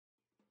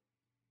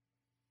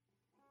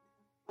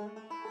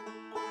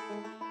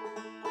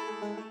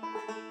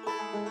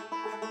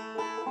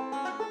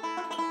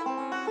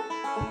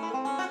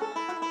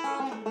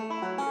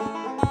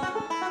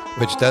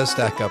Which does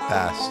stack up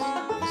fast,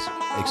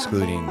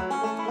 excluding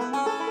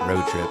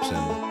road trips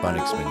and fun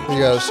expenditures.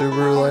 You got a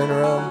Subaru laying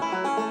around?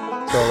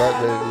 Sell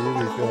that baby. You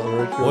be feeling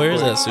rich. Where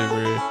is that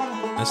Subaru?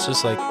 That's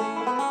just like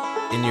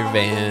in your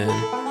van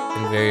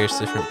in various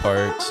different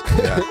parts.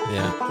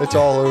 Yeah. It's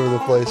all over the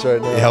place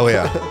right now. Oh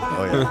yeah.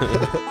 Oh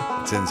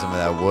yeah. It's in some of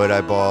that wood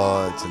I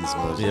bought. It's in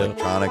some of those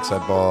electronics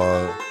I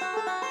bought.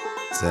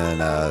 It's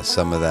in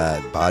some of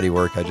that body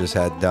work I just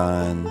had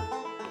done.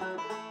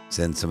 It's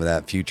in some of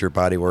that future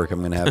body work I'm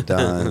going to have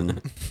done.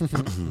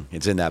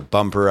 It's in that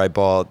bumper I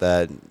bought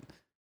that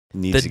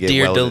needs to get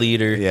welded. The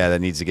deer deleter. Yeah, that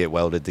needs to get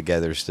welded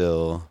together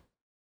still.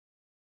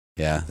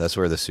 Yeah, that's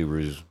where the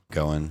Subaru's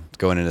going. It's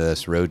going into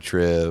this road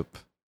trip.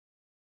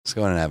 It's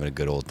going and having a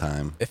good old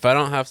time. If I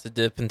don't have to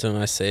dip into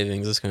my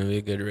savings, it's going to be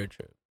a good road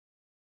trip.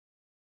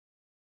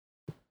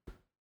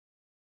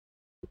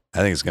 I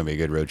think it's going to be a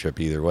good road trip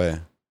either way.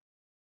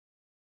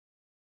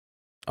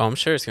 Oh, I'm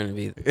sure it's going to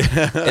be.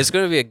 It's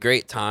going to be a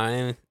great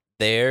time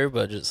there,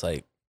 but just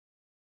like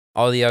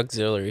all the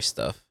auxiliary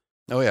stuff.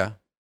 Oh yeah,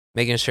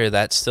 making sure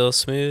that's still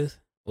smooth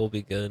will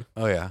be good.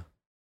 Oh yeah,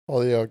 all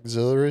the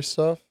auxiliary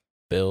stuff.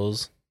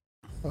 Bills.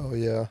 Oh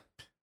yeah.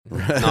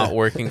 Not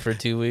working for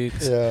 2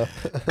 weeks. Yeah,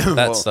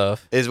 that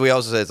stuff. Is we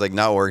also said it's like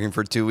not working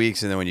for 2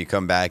 weeks, and then when you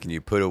come back and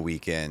you put a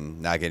week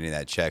in, not getting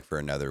that check for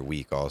another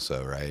week,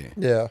 also, right?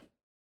 Yeah.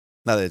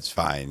 No, it's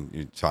fine.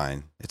 It's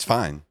fine. It's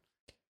fine.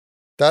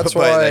 That's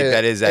why like,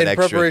 that is that in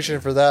extra preparation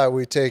for that,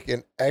 we take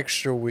an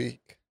extra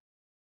week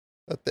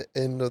at the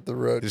end of the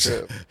road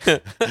trip.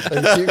 And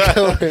keep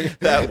going.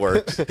 That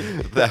works.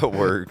 That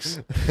works.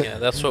 Yeah,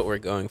 that's what we're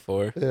going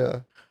for.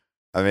 Yeah.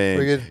 I mean,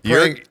 we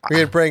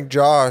could prank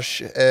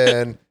Josh,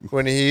 and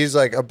when he's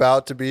like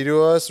about to be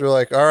to us, we're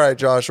like, all right,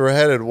 Josh, we're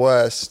headed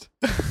west.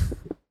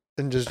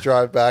 And just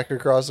drive back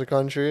across the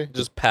country.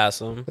 Just pass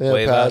him.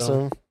 Yeah, pass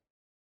him.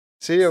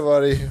 See ya,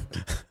 buddy.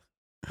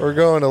 We're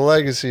going to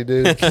Legacy,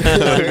 dude.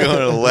 We're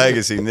going to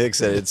Legacy. Nick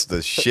said it's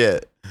the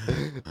shit.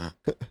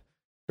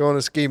 Going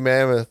to Ski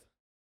Mammoth.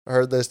 I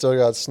heard they still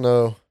got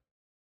snow.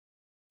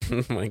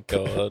 Oh my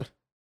God.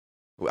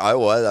 I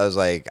was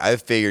like, I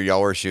figured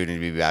y'all were shooting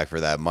to be back for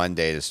that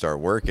Monday to start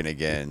working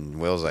again.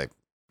 Will's like,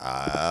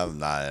 I'm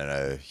not in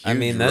a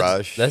huge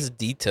rush. That's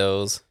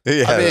details.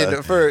 Yeah, I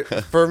mean,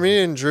 for me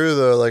and Drew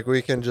though, like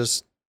we can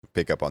just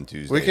pick up on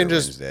Tuesday. We can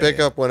just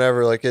pick up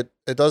whenever. Like it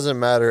doesn't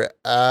matter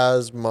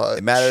as much.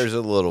 It matters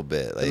a little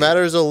bit. It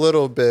matters a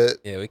little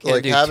bit. Yeah, we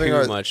can't do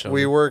too much.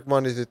 We work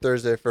Monday through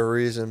Thursday for a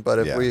reason, but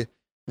if we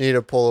need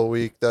to pull a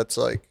week that's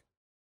like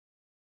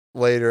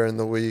later in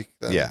the week,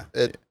 then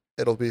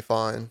it'll be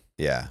fine.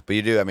 Yeah, but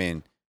you do. I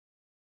mean,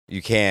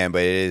 you can,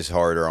 but it is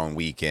harder on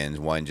weekends.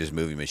 One, just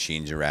moving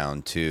machines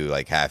around. Two,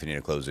 like having to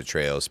close a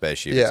trail,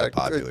 especially if it's a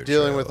popular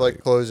dealing trail, with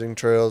like closing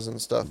trails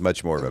and stuff.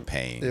 Much more of a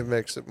pain. It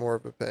makes it more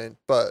of a pain,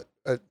 but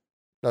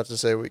not to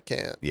say we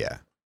can't. Yeah,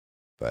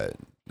 but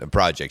the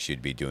projects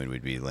you'd be doing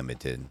would be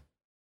limited.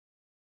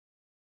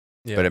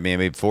 Yeah. But I mean,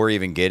 before we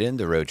even get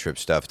into road trip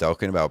stuff,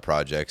 talking about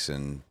projects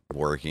and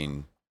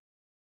working,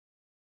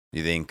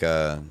 you think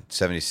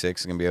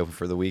 76 is gonna be open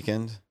for the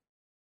weekend?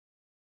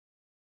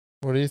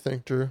 What do you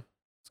think, Drew?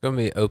 It's going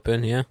to be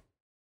open, yeah.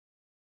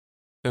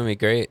 It's going to be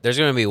great. There's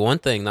going to be one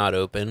thing not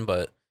open,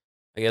 but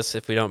I guess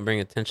if we don't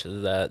bring attention to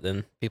that,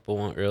 then people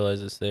won't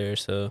realize it's there.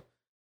 So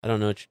I don't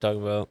know what you're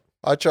talking about.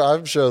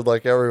 I've showed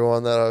like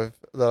everyone that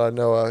I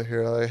know out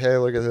here, like, hey,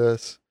 look at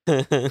this.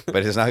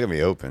 But it's not going to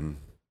be open.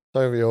 It's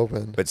not going to be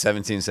open. But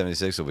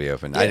 1776 will be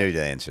open. Yeah. I knew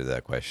the answer to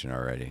that question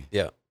already.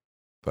 Yeah.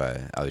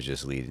 But I was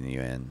just leading you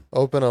in.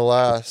 Open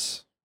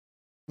alas.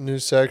 New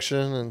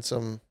section and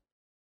some...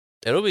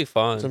 It'll be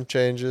fun. Some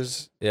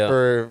changes. Yeah.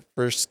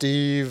 For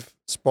Steve,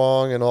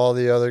 Spong, and all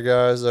the other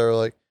guys that are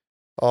like,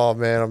 oh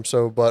man, I'm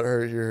so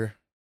butthurt you're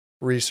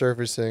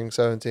resurfacing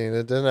 17.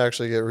 It didn't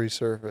actually get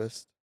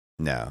resurfaced.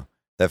 No.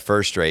 That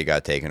first straight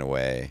got taken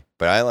away.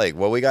 But I like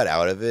what we got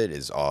out of it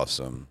is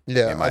awesome.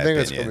 Yeah, I think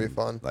it's gonna be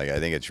fun. Like I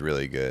think it's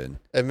really good.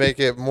 And make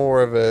it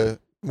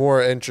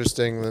more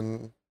interesting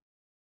than,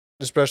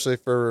 especially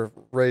for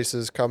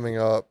races coming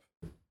up.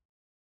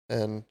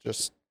 And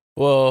just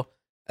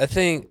I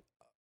think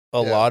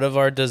a lot of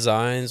our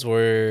designs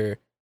were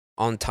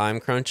on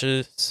time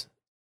crunches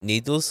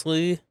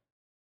needlessly,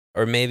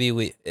 or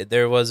maybe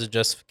there was a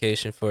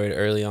justification for it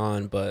early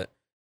on, but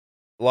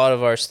a lot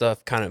of our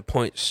stuff kind of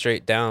points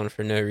straight down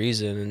for no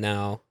reason. And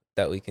now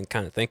that we can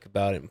kind of think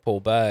about it and pull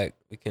back,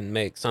 we can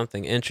make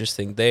something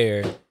interesting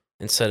there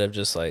instead of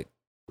just like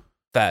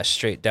fast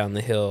straight down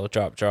the hill,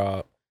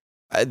 drop.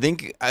 I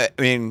think, I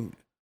mean,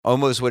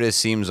 almost what it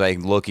seems like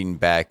looking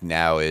back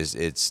now is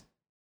it's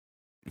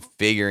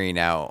figuring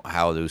out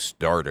how to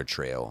start a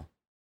trail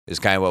is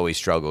kind of what we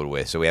struggled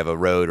with. So we have a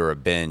road or a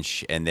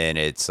bench, and then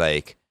it's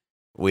like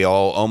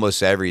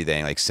almost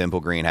everything, like Simple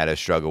Green had a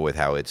struggle with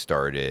how it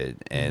started,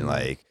 and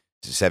like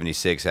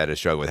 76 had to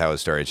struggle with how it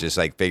started. It's just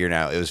like figuring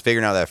out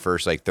that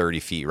first like 30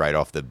 feet right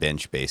off the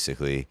bench,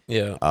 basically.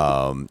 Yeah.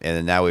 And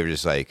then now we were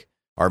just like,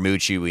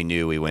 Armucci, we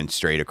knew we went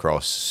straight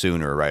across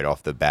sooner right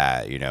off the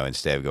bat,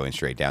 instead of going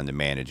straight down to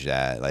manage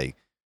that. Like,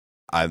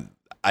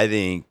 I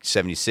think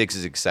 76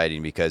 is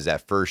exciting because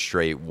that first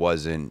straight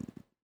wasn't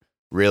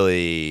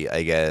really,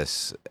 I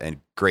guess, a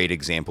great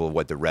example of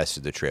what the rest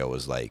of the trail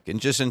was like. And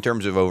just in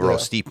terms of overall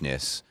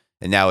steepness.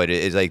 And now it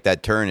is like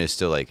that turn is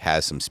still like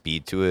has some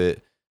speed to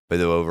it. But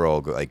the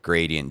overall like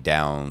gradient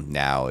down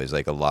now is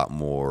like a lot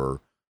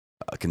more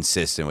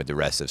consistent with the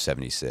rest of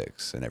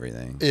 76 and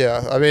everything.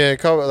 Yeah, I mean, it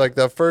covered like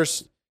the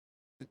first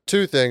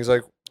two things.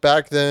 Like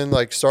back then,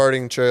 like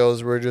starting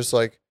trails were just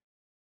like,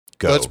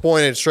 let's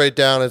point it straight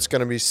down. It's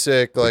gonna be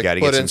sick. Like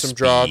put in some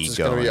drops. It's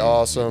gonna be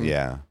awesome.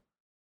 Yeah.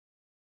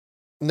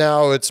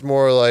 Now it's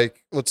more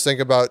like let's think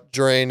about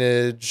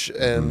drainage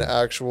and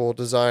actual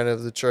design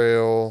of the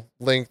trail,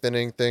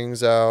 lengthening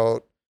things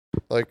out.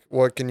 Like,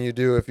 what can you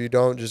do if you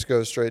don't just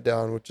go straight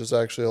down, which is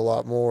actually a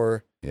lot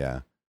more.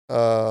 Yeah.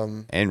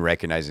 And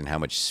recognizing how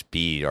much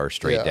speed our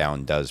straight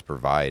down does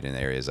provide in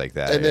areas like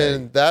that. And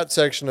then that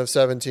section of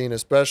 17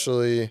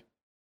 especially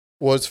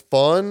was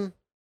fun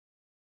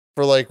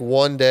for like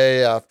one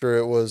day after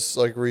it was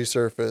like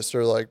resurfaced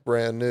or like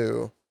brand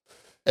new.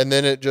 And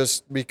then it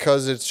just,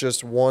 because it's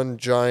just one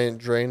giant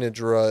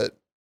drainage rut,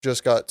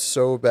 just got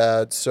so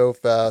bad so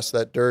fast.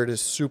 That dirt is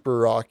super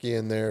rocky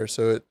in there.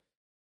 So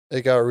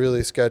it got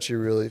really sketchy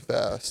really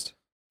fast.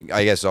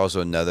 I guess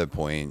also another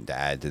point to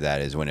add to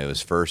that is when it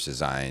was first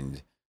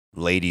designed,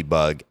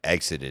 Ladybug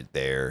exited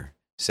there.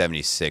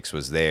 76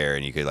 was there,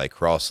 and you could like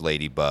cross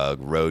Ladybug.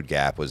 Road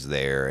Gap was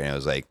there, and it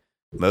was like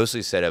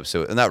mostly set up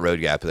so not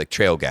Road Gap, but like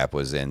Trail Gap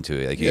was into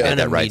it. Like you had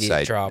that right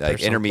side,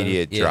 like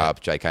intermediate drop,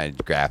 which I kind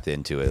of grabbed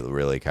into it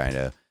really kind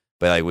of.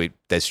 But like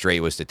that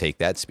straight was to take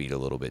that speed a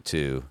little bit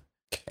too.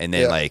 And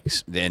then like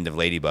the end of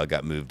Ladybug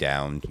got moved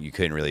down. You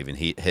couldn't really even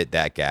hit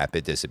that gap.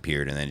 It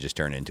disappeared and then just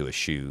turned into a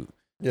chute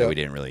that we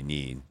didn't really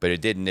need. But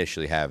it did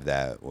initially have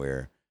that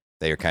where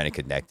they were kind of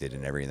connected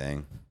and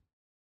everything.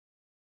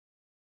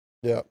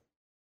 Yeah.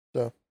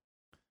 So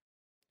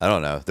I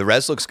don't know. The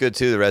rest looks good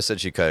too. The rest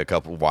that you cut a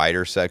couple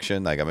wider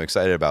section. Like I'm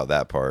excited about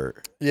that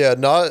part. Yeah,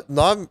 not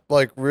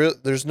like real.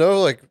 There's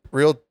no like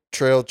real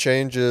trail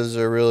changes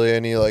or really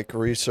any like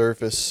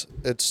resurface.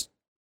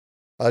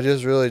 I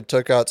just really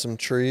took out some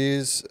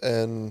trees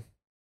and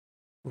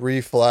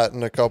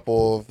reflattened a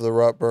couple of the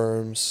rut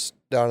berms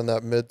down in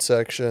that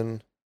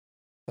midsection.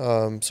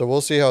 So we'll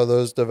see how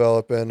those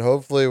develop, and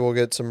hopefully we'll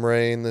get some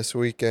rain this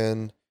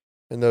weekend,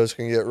 and those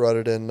can get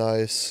rutted in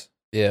nice.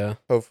 Yeah.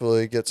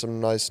 Hopefully get some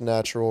nice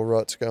natural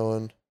ruts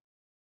going.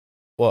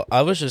 Well,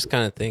 I was just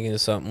kind of thinking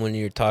of something when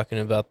you were talking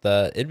about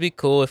that. It'd be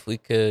cool if we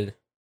could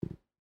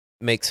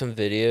make some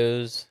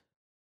videos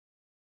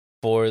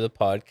for the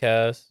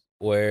podcast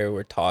where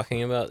we're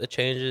talking about the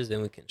changes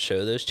and we can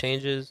show those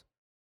changes.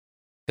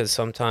 Because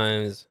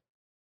sometimes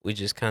we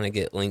just kind of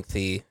get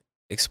lengthy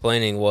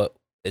explaining what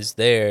is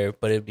there,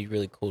 but it'd be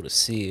really cool to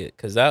see it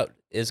because that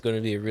is going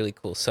to be a really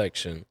cool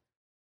section.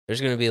 There's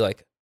going to be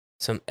like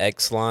some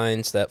X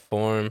lines that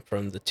form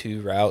from the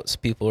two routes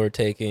people are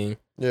taking.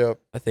 Yeah.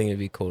 I think it'd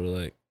be cool to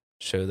like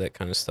show that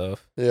kind of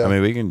stuff. Yeah. I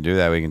mean, we can do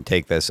that. We can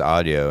take this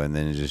audio and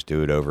then just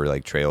do it over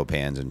like trail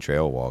pans and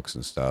trail walks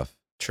and stuff.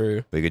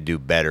 True. We could do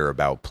better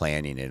about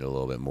planning it a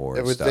little bit more.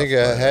 If we think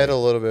ahead a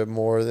little bit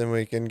more, then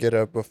we can get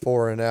a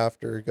before and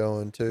after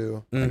going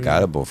too. I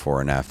got a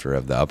before and after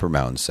of the Upper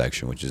Mountain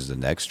section, which is the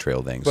next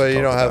trail thing. But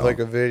you don't have like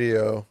a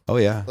video. Oh,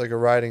 yeah. Like a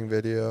riding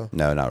video.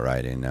 No, not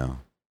riding, no.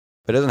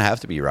 But it doesn't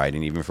have to be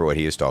riding, even for what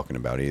he is talking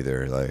about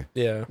either. Like,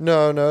 yeah.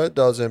 No, it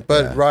doesn't.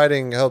 But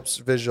riding helps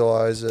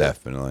visualize it.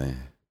 Definitely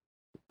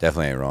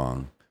ain't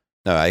wrong.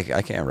 No, I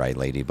can't ride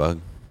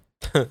Ladybug.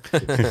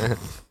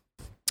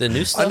 The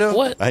new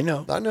stuff? I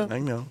know.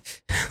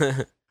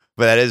 But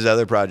that is the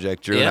other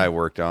project Drew and I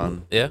worked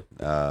on. Yeah.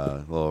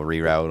 A little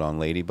reroute on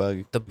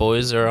Ladybug. The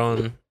boys are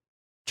on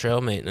trail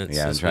maintenance.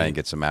 Yeah, I'm trying to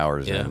get some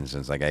hours in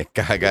since like I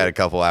got a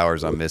couple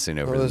hours I'm missing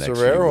over the next few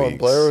weeks. There's a rare one.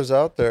 Blair was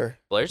out there.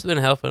 Blair's been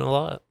helping a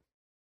lot.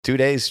 2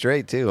 days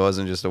straight too. It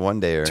wasn't just a one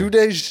day. 2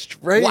 days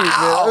straight.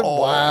 Wow. Man.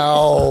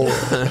 Wow.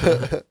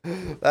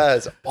 That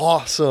is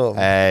awesome.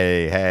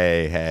 Hey.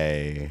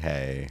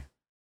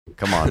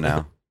 Come on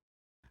now.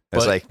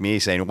 It's like me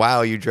saying,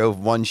 wow, you drove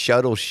one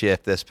shuttle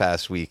shift this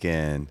past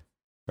weekend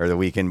or the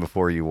weekend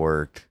before you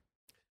worked.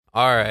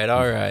 All right.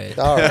 Bring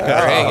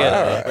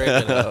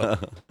it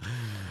up.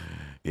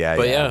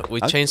 Yeah.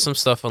 We changed some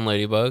stuff on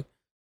Ladybug.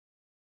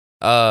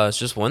 It's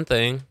just one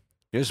thing.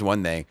 Here's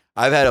one thing.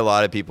 I've had a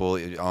lot of people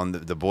on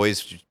the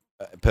boys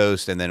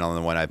post and then on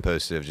the one I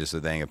posted of just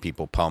a thing of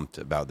people pumped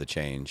about the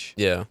change.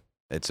 Yeah.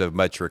 It's a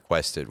much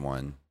requested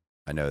one.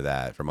 I know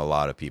that from a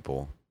lot of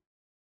people.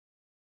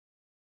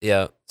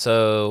 Yeah.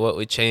 So what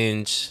we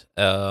changed,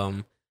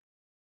 it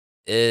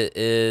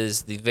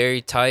is the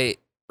very tight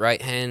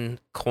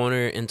right-hand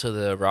corner into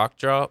the rock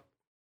drop,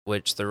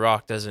 which the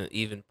rock doesn't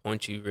even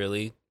point you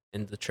really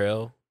in the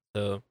trail.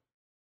 So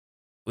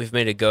we've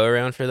made a go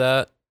around for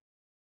that.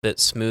 bit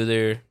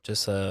smoother.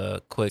 Just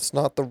a quick. It's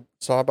not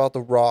about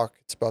the rock.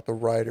 It's about the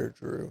rider,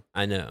 Drew.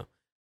 I know,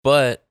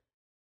 but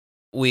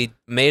we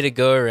made a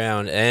go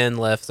around and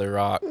left the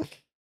rock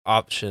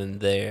option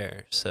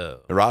there.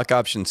 So The rock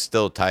option's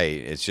still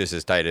tight. It's just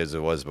as tight as it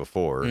was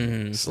before.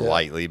 Mhm.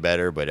 Slightly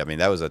better, but I mean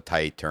that was a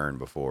tight turn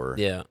before.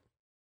 yeah.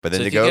 But then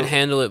So to if you go, could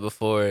handle it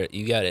before,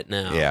 you got it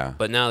now. Yeah.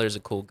 But now there's a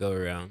cool go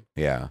around.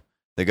 yeah,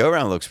 the go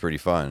around looks pretty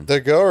fun. The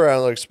go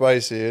around looks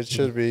spicy. It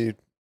should be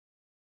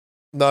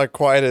not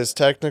quite as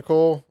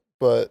technical,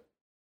 but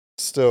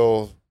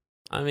still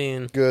I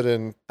mean, good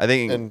and I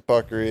think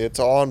puckery. It's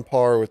on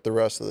par with the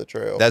rest of the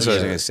trail. that's for what I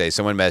was sure. gonna say.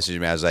 Someone messaged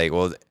me. I was like,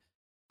 well,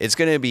 it's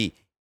gonna be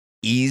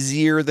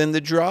easier than the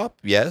drop,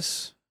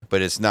 yes,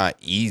 but it's not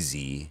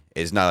easy.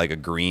 It's not like a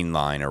green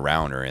line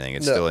around or anything.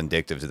 It's No. still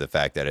indicative to the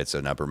fact that it's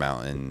an upper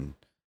mountain.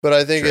 But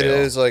I think it trail.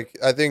 is I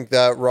think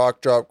that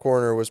rock drop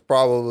corner was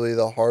probably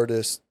the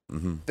hardest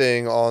Mm-hmm.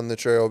 thing on the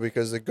trail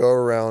because the go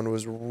around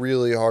was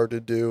really hard to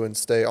do and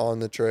stay on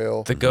the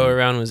trail. the go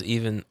around was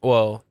even.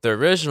 Well, the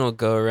original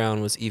go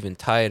around was even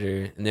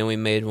tighter, and then we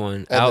made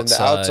one And outside.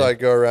 then the outside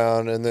go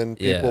around, and then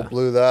people Yeah.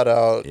 blew that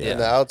out, Yeah. and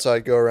the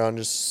outside go around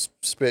just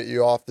spit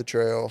you off the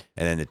trail.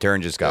 And then the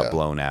turn just got Yeah.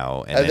 blown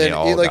out, and, And then it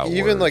all like got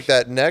even like worse.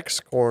 that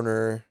next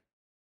corner,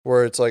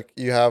 where it's like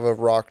you have a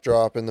rock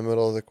drop in the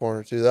middle of the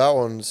corner too. That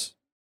one's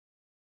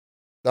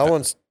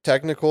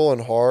technical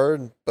and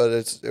hard, but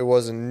it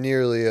wasn't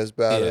nearly as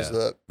bad as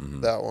Yeah.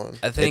 Mhm. that one.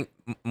 I think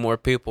more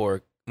people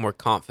are more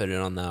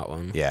confident on that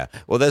one. Yeah.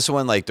 Well, this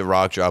one, like the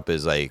rock drop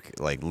is like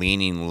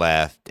leaning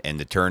left, and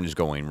the turn is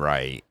going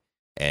right,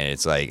 and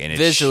it's like and it's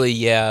Visually,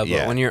 yeah, but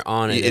yeah. when you're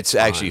on it, it's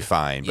actually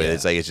fine, but Yeah.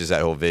 it's like it's just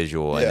that whole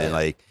visual, and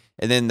Yeah.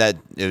 then that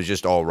it was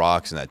just all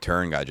rocks, and that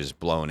turn got just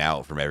blown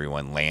out from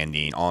everyone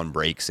landing on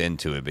brakes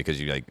into it because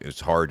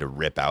it's hard to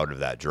rip out of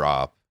that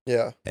drop,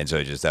 Yeah, and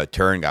so just that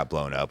turn got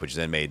blown up, which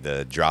then made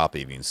the drop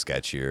even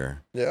sketchier.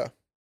 yeah.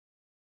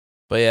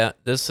 But yeah,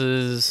 this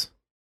is,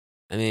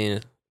 I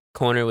mean,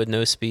 corner with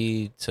no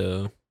speed,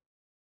 so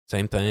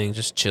same thing.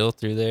 Just chill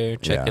through there,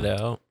 check Yeah. it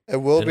out. It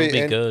will It'll be,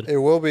 be good. It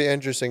will be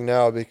interesting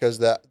now because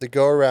the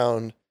go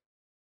around,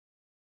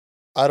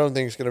 I don't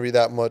think it's going to be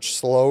that much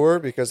slower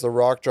because the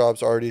rock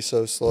drop's already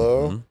so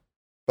slow. Mhm.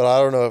 But I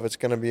don't know if it's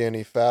going to be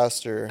any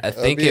faster. I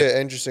It'll think be it-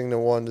 an interesting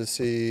one to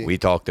see. We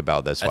talked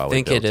about that's why I we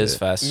think built it is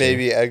faster.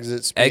 Maybe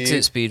exit speed.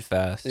 Exit speed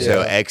fast. Yeah.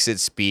 So exit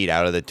speed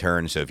out of the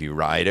turn. So if you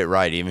ride it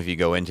right, even if you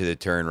go into the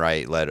turn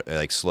right,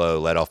 slow,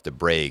 let off the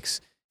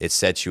brakes, it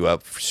sets you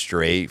up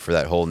straight for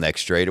that whole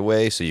next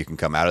straightaway. So you can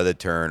come out of the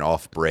turn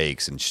off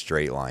brakes and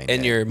straight line.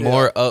 And in. you're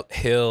more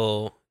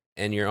uphill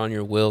and you're on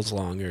your wheels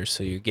longer,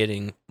 so you're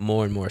getting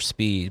more and more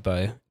speed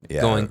by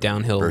Yeah, going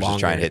downhill versus longer.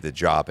 trying to hit the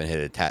drop and hit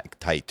a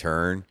tight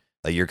turn.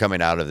 Like you're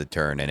coming out of the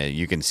turn and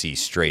you can see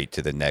straight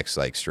to the next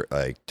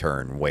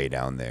turn way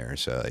down there.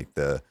 So like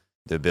the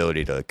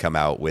ability to come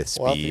out with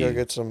speed. We'll have to go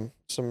get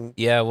some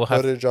Yeah, we'll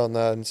have footage on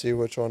that and see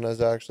which one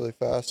is actually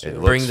faster. It to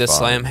bring looks the fun.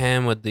 slam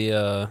ham with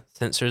the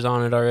sensors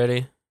on it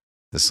already.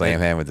 The slam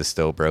hand with the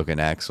still broken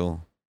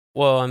axle.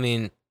 Well, I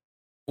mean,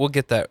 we'll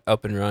get that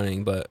up and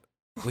running, but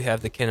we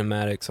have the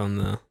kinematics on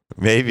the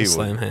Maybe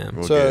slam ham.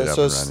 we'll get it up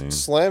and running.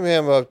 Slam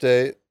Ham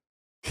update.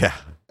 Yeah.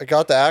 I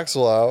got the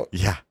axle out.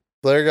 Yeah.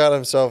 Blair got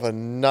himself a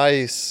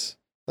nice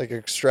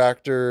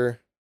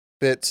extractor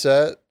bit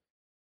set.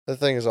 That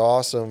thing is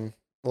awesome.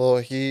 A little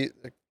heat,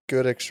 a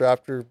good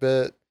extractor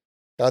bit.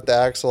 Got the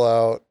axle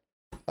out.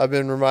 I've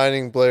been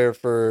reminding Blair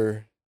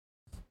for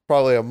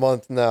probably a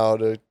month now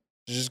to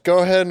just go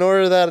ahead and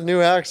order that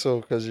new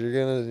axle because you're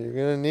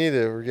gonna need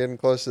it. We're getting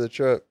close to the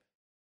trip.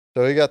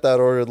 So he got that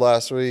ordered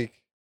last week,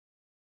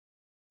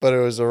 but it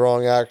was the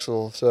wrong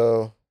axle.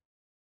 So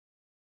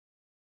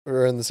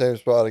we're in the same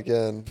spot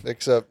again,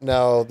 except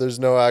now there's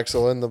no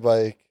axle in the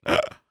bike.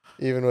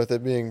 Even with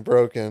it being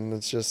broken,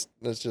 it's just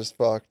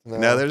fucked.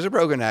 No, there's a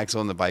broken axle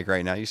on the bike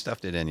right now. You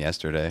stuffed it in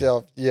yesterday.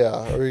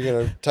 Yeah. Are we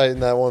gonna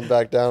tighten that one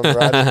back down and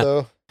ride it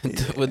though?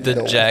 With the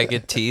No.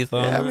 jagged teeth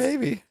on Yeah, it.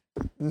 maybe.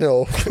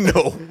 No.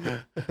 No.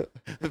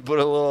 Put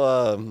a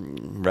little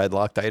red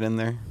Loctite in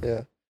there.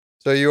 Yeah.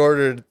 So you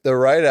ordered the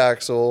right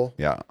axle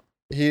Yeah.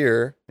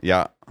 here,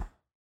 Yeah.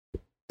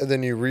 and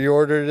then you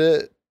reordered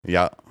it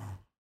Yeah.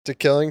 to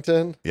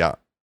Killington. Yeah.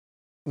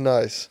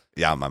 Nice.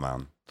 Yeah, my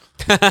mom.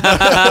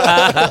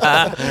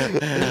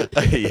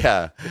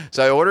 Yeah.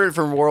 So I ordered it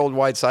from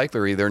Worldwide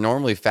Cyclery. They're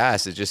normally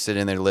fast. It's just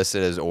sitting there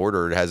listed as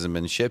ordered. It hasn't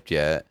been shipped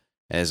yet.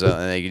 And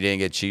so you didn't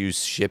get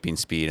choose shipping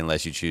speed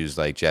unless you choose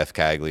like Jeff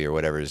Cagley or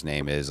whatever his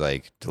name is,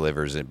 like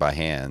delivers it by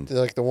hand.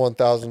 Like the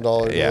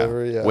 $1,000 Yeah.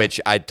 delivery. Yeah.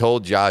 Which I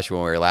told Josh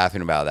when we were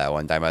laughing about that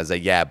one time. I was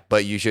like, yeah,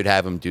 but you should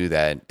have him do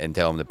that and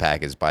tell him to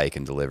pack his bike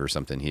and deliver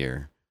something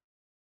here.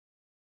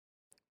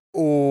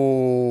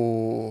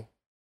 Ooh.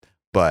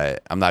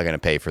 But I'm not going to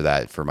pay for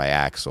that for my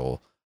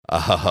axle.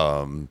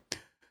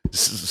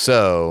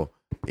 So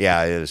yeah,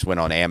 I just went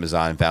on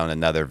Amazon, found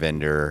another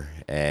vendor,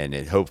 and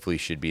it hopefully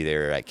should be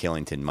there at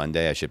Killington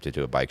Monday. I shipped it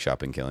to a bike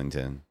shop in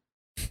Killington.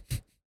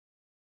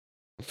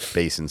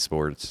 Basin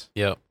Sports.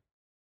 Yep.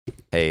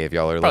 Hey, if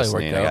y'all are Probably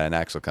listening, worked I got out. an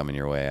axle coming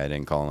your way. I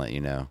didn't call and let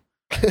you know.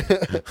 Are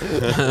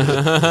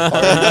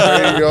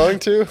you going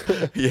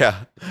to?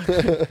 Yeah.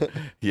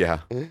 Yeah.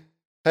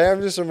 Hey,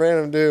 I'm just some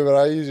random dude, but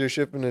I use your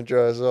shipping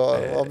address, so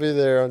I'll be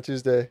there on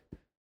Tuesday.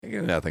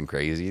 Nothing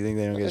crazy. You think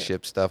they don't get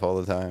shipped stuff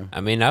all the time?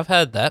 I mean, I've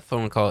had that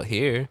phone call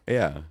here.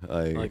 Yeah.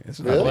 Like it's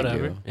not a big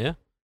whatever. deal. Yeah.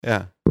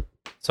 Yeah.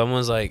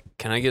 Someone's like,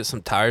 "Can I get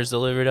some tires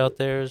delivered out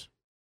there?"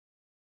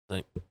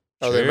 Like,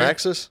 Are they sure.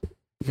 Maxxis?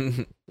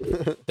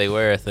 They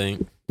were, I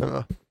think.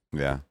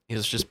 Yeah. He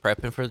was just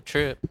prepping for the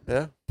trip.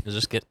 Yeah. He was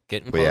just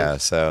getting But close. yeah,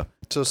 so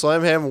So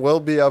Slam Ham will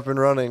be up and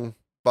running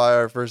by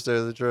our first day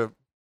of the trip.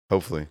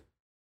 hopefully,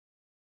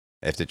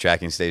 if the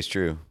tracking stays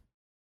true.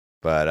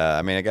 But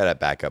I mean, I got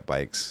backup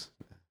bikes.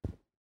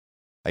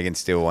 I can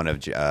steal one of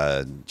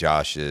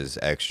Josh's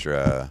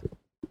extra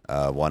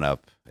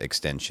one-up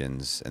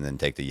extensions, and then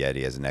take the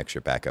Yeti as an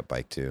extra backup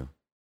bike too.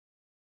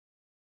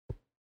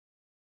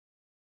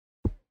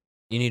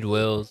 You need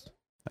wheels.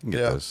 I can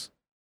get Yeah. those.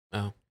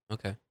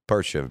 Okay.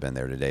 Parts should have been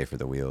there today for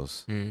the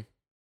wheels. Mm.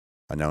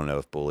 I don't know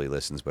if Bully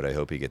listens, but I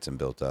hope he gets them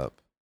built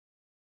up.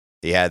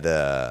 He had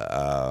the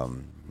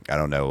I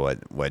don't know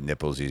what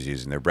nipples he's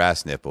using. They're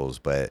brass nipples,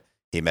 but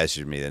he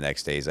messaged me the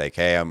next day. He's like,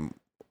 "Hey, I'm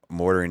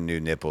ordering new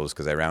nipples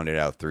because I rounded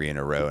out 3 in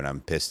a row, and I'm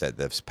pissed at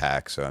this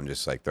pack, so I'm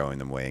just like throwing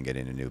them away and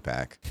getting a new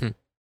pack." I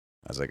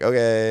was like,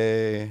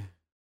 "Okay."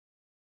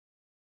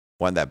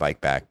 Want that bike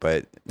back,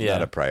 but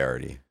not a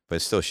priority. But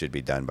it still should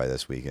be done by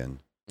this weekend.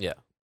 Yeah.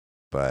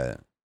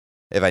 But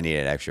if I need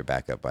an extra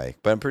backup bike,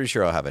 but I'm pretty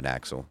sure I'll have an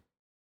axle,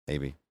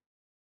 maybe.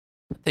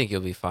 I think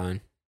you'll be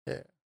fine.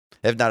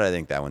 If not, I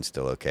think that one's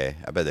still okay.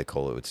 I bet the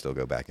Cola would still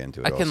go back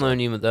into it. I can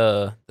loan you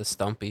the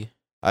Stumpy.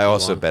 I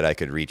also want. bet I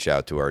could reach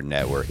out to our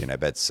network, and I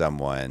bet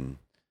someone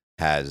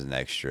has an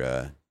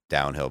extra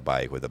downhill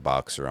bike with a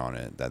boxer on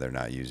it that they're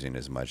not using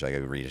as much. I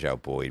could reach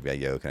out Boyd, be like,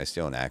 "Yo, can I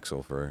steal an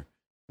axle for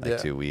like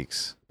 2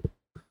 weeks?"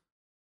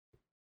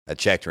 I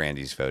checked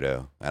Randy's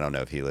photo. I don't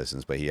know if he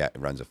listens, but he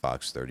runs a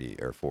Fox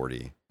 30 or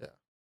 40. Yeah.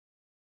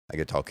 I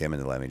could talk him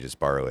into letting me just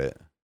borrow it.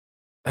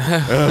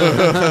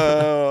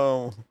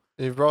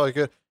 You probably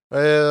could.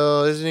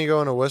 Well, isn't he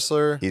going to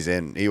Whistler?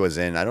 He was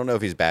in. I don't know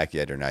if he's back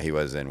yet or not. He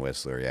was in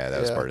Whistler. Yeah,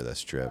 that was Yeah. part of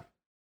this trip.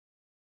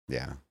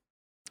 Yeah.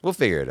 We'll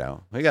figure it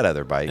out. We got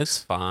other bikes. It's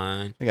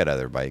fine. We got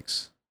other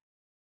bikes.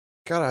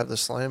 Gotta have the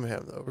Slam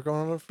Ham, though. We're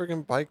going on a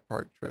freaking bike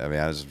park trip. I mean,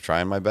 I was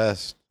trying my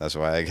best. That's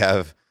why I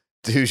have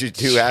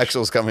two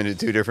axles coming to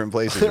 2 different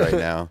places right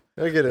now.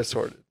 They'll get it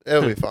sorted.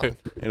 It'll be fine.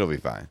 It'll be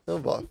fine.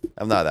 It'll bluff.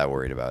 I'm not that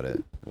worried about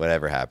it.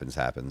 Whatever happens,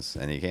 happens.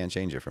 And you can't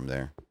change it from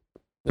there.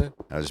 Yeah.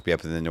 I'll just be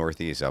up in the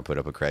Northeast. I'll put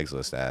up a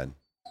Craigslist ad.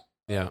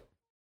 Yeah.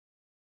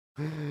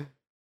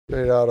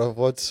 Straight out of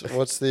what's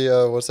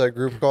that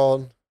group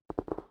called?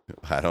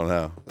 I don't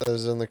know. That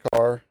was in the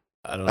car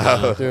I don't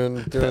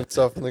know. doing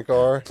stuff in the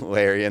car.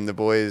 Larry and the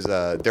boys,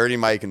 Dirty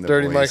Mike and the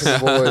Dirty boys. Mike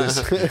and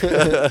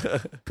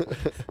the boys.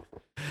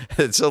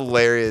 It's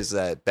hilarious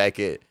that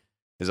Beckett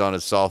is on a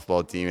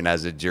softball team and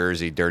has a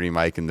jersey, Dirty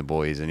Mike and the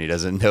boys, and he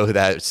doesn't know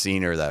that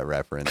scene or that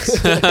reference.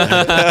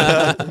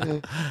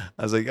 I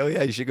was like, oh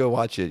yeah, you should go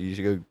watch it. You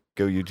should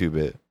go YouTube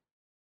it.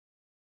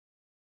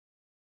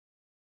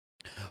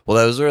 Well,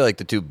 those were like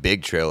the 2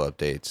 big trail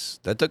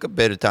updates. That took a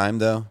bit of time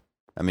though.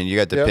 I mean, you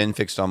got the pin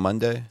fixed on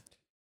Monday.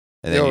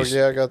 And then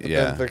I got the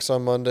pin fixed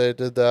on Monday.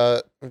 Did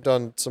that. We've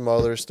done some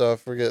other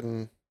stuff.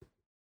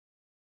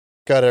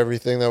 Got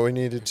everything that we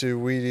needed to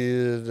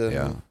weeded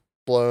and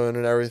blown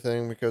and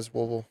everything because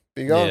we'll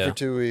be gone for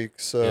 2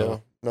 weeks.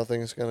 So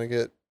nothing's going to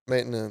get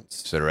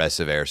maintenance. So the rest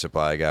of Air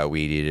Supply got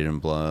weeded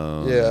and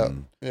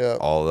blown. Yeah.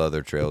 All the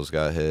other trails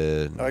got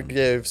hit. I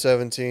gave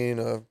 17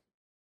 a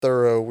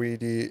thorough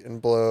weed eat and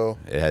blow.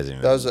 It hasn't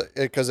even. That was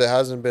because it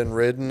hasn't been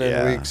ridden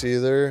in weeks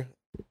either.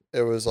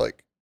 It was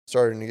like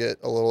starting to get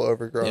a little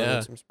overgrown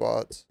in some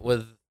spots.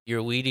 With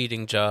your weed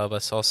eating job, I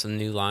saw some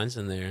new lines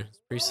in there. It's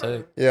pretty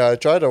sick. Yeah, I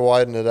tried to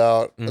widen it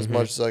out as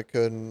much as I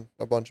could in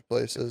a bunch of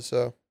places.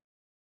 So,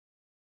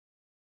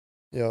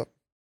 yeah.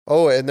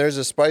 Oh, and there's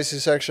a spicy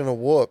section of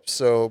whoops,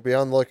 so be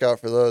on the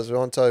lookout for those. We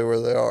won't tell you where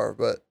they are,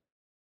 but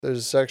there's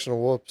a section of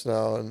whoops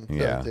now in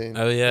 17.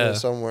 Oh yeah,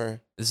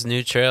 somewhere. This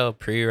new trail,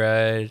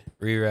 pre-ride,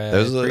 re-ride.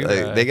 Those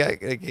they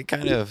get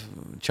kind of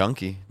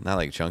chunky, not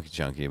like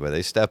chunky, but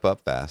they step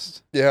up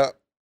fast. Yeah.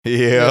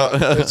 Yeah.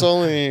 It's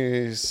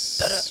only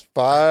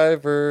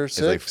 5 or 6.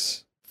 It's like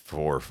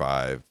 4 or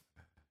 5.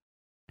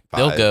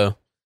 They'll go.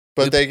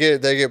 But they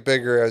get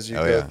bigger as you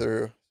go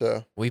through.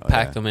 So we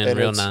packed them in and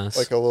real it's nice.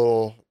 like a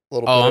little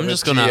bit I'm of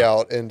just a G gonna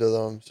out into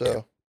them.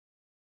 So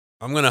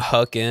I'm gonna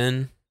huck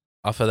in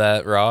off of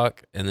that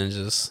rock and then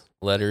just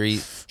let her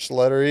eat. Just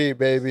let her eat,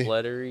 baby.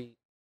 Let her eat.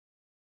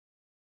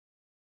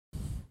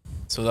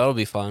 So that'll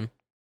be fun.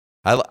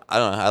 I don't know.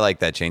 I like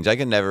that change. I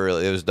can never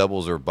really. It was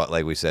doubles or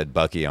like we said,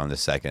 Bucky on the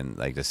second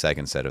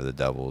set of the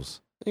doubles.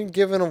 You're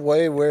giving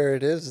away where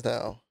it is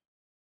now.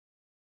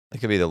 It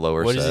could be the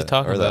lower What set is he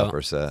talking or the about?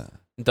 upper set.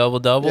 Double.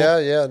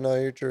 Yeah. No,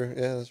 you're true.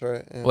 Yeah, that's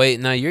right. Yeah. Wait,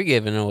 no, you're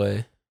giving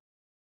away.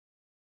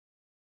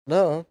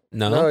 No,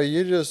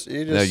 you just.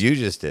 No, you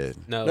just did.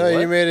 No, No,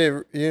 what? you made it.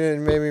 You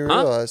didn't make me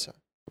realize.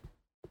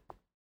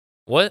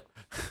 What?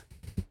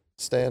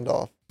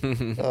 standoff.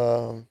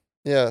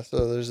 Yeah,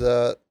 so there's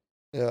that.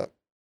 Yeah.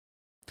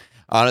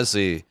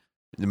 Honestly,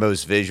 the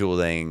most visual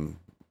thing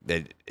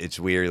that it's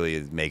weirdly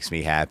it makes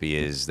me happy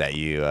is that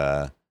you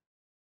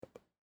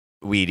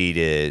weed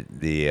eated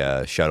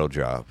the shuttle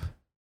drop.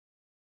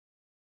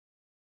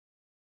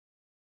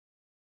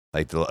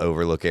 Like the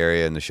overlook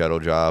area and the shuttle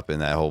drop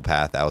and that whole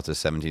path out to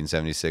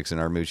 1776 in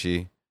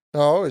Armucci. I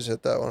always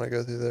hit that when I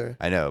go through there.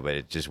 I know, but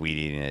it just weed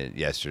eating it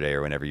yesterday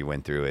or whenever you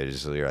went through it,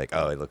 it's just, you're like,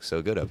 oh, it looks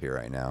so good up here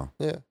right now.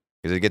 Yeah.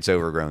 Because it gets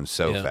overgrown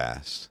so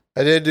fast.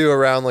 I did do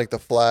around like the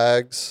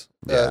flags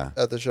Yeah.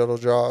 at the shuttle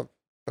drop.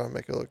 Trying to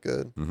make it look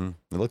good. Mm-hmm.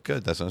 It looked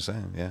good. That's what I'm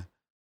saying. Yeah.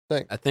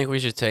 Thanks. I think we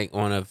should take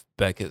one of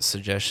Beckett's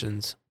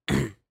suggestions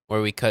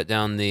where we cut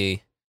down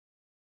the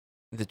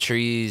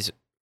trees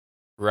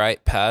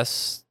right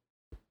past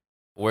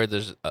where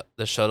the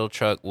shuttle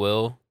truck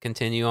will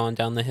continue on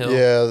down the hill.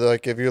 Yeah,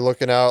 like if you're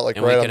looking out, like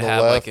and right we on could the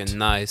have left. like a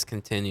nice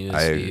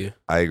continuous view.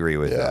 I agree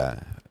with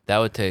that. That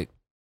would take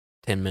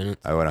 10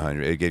 minutes. I went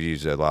 100. It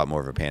gives you a lot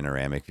more of a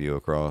panoramic view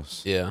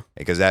across. Yeah.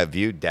 Because that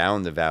view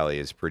down the valley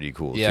is pretty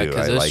cool, Yeah, too.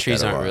 because I those like trees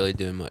that a aren't lot. really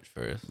doing much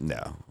for us.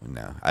 No.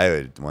 I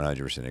would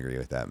 100% agree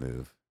with that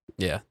move.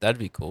 Yeah, that'd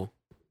be cool.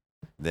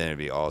 Then it'd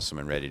be awesome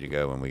and ready to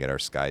go when we get our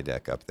sky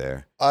deck up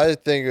there. I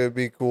think it would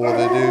be cool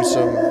to do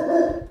some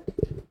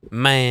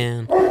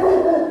Man.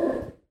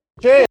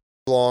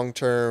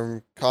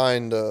 long-term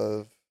kind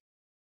of.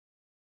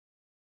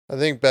 I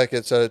think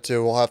Beckett said it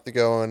too. We'll have to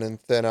go in and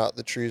thin out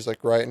the trees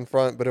like right in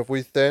front. But if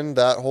we thin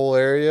that whole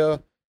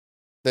area,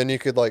 then you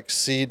could like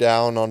see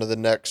down onto the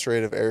next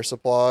rate of air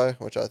supply,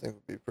 which I think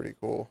would be pretty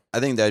cool. I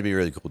think that'd be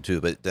really cool, too.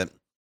 But then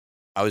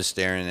I was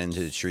staring into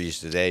the trees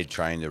today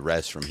trying to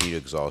rest from heat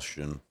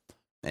exhaustion.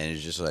 And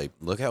it's just like,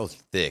 look how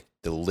thick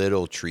the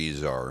little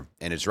trees are.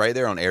 And it's right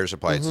there on air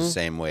supply. It's the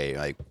same way.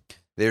 Like,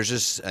 there's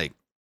just like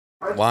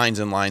lines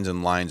and lines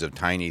and lines of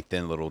tiny,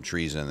 thin little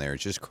trees in there.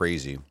 It's just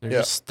crazy. They're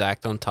just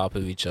stacked on top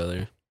of each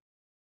other.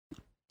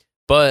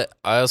 But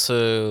I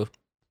also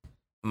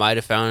might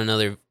have found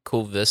another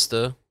cool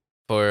vista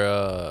for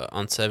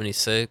on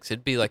 76.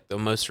 It'd be like the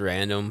most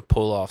random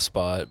pull-off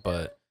spot,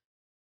 but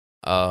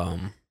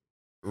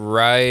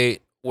right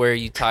where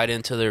you tied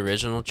into the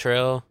original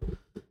trail,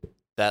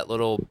 that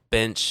little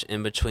bench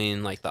in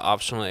between like the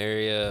optional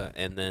area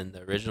and then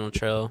the original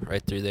trail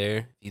right through there.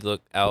 If you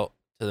look out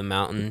to the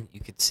mountain, you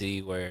could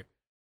see where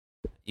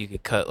you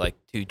could cut like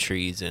 2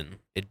 trees and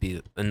it'd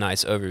be a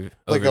nice overview.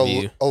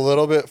 A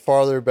little bit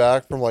farther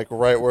back from like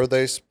right where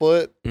they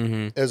split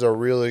Mm-hmm. is a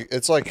really.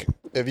 It's like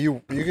if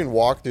you can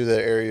walk through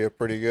that area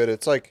pretty good.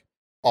 It's like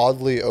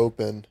oddly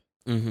open.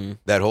 Mm-hmm.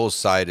 That whole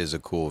side is a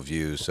cool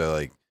view. So,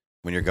 like,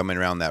 when you're coming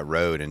around that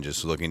road and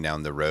just looking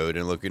down the road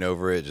and looking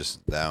over it,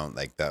 just down,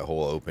 like, that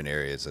whole open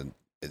area is an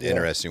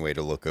interesting way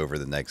to look over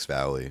the next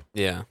valley.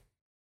 Yeah.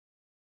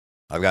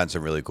 I've gotten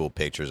some really cool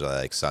pictures of,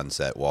 like,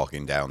 sunset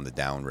walking down the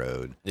down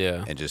road.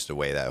 Yeah. And just the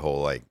way that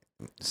whole, like,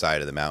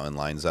 side of the mountain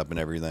lines up and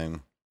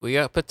everything. We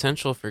got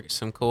potential for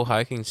some cool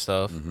hiking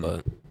stuff,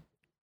 but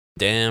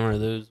damn, are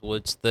those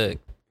woods thick.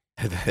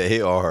 They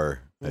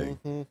are.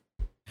 Like, Mhm.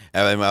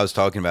 and when I was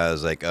talking about it, I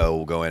was like, oh,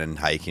 we'll go in and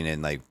hiking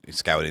and, like,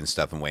 scouting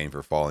stuff and waiting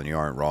for fall, and you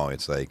aren't wrong.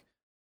 It's like,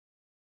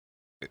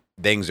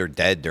 things are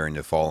dead during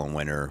the fall and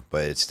winter,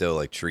 but it's still,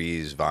 like,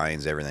 trees,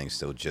 vines, everything's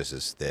still just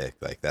as thick.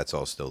 Like, that's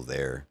all still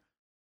there,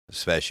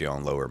 especially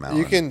on lower mountains.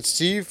 You can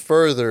see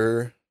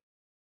further,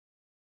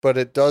 but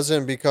it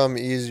doesn't become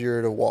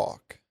easier to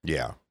walk.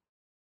 Yeah.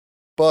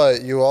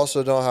 But you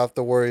also don't have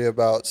to worry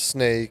about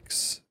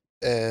snakes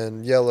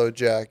and yellow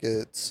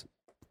jackets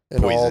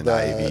and all Poison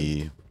that.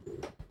 ivy.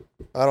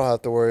 I don't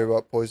have to worry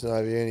about poison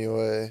ivy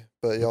anyway.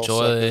 But y'all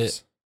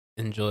suckers.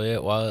 Enjoy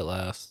it while it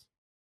lasts.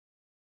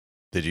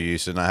 Did you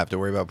used to not have to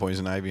worry about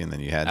poison ivy, and then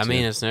you had to? I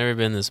mean, it's never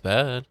been this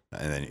bad.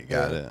 And then you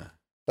got it.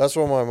 That's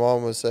what my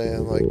mom was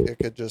saying. Like it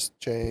could just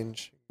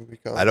change.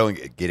 Become, I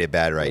don't get it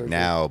bad right Very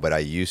now, but I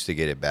used to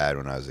get it bad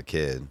when I was a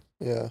kid.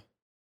 Yeah.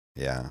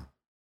 Yeah.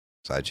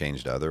 So I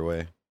changed the other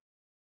way.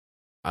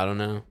 I don't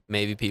know.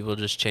 Maybe people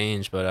just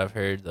change, but I've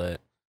heard that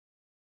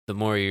the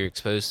more you're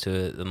exposed to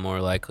it, the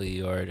more likely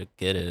you are to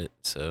get it.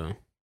 So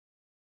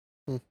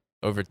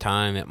over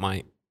time, it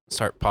might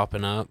start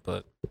popping up.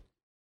 But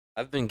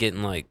I've been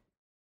getting like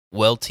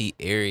welty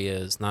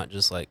areas, not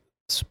just like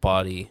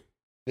spotty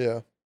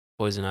Yeah.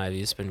 poison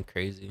ivy. It's been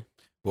crazy.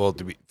 Well,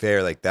 to be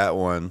fair, like that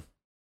one,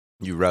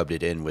 you rubbed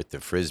it in with the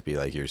frisbee,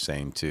 like you're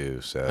saying too.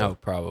 So, Oh,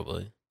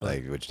 probably.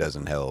 like, which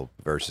doesn't help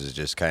versus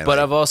just kind of. But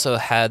I've also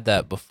had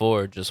that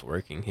before just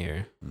working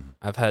here. Mhm.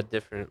 I've had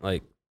different,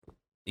 like,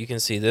 you can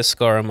see this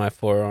scar on my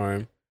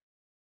forearm.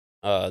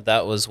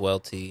 That was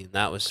welty, and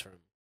that was from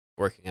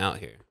working out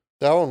here.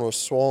 That one was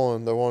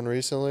swollen. The one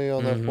recently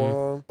on that Mhm.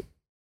 forearm.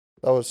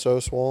 That was so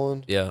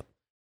swollen. Yeah.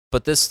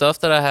 But this stuff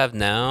that I have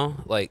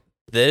now, like,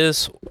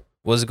 this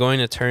was going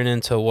to turn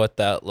into what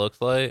that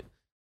looked like,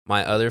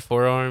 my other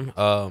forearm.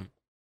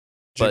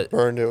 You But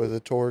burned it with a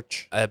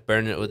torch. I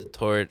burned it with a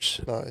torch,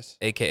 Nice.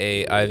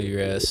 aka Ivy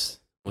Rest,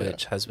 Yeah.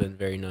 which has been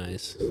very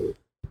nice,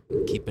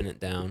 keeping it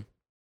down.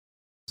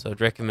 So I'd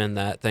recommend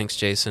that. Thanks,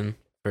 Jason,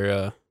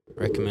 for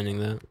recommending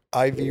that.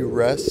 Ivy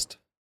Rest.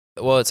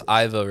 Well, it's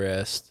Iva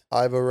Rest.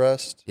 Iva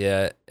Rest.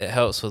 Yeah, it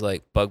helps with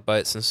like bug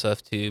bites and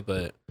stuff too.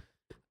 But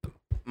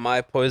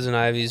my poison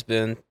ivy's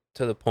been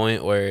to the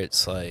point where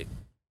it's like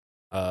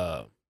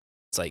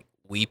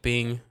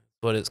weeping,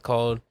 what it's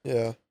called.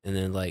 Yeah. And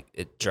then like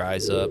it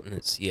dries up and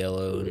it's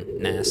yellow and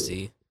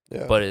nasty.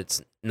 Yeah. But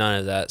it's none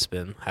of that's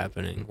been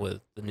happening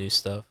with the new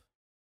stuff.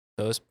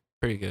 So it's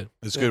pretty good.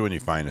 It's good when you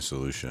find a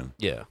solution.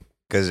 Yeah.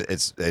 Because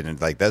it's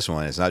like this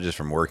one, it's not just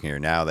from working here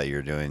now that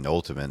you're doing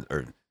ultimate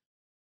or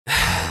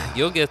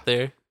You'll get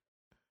there.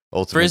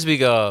 ultimate Frisbee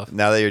golf.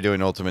 Now that you're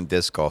doing ultimate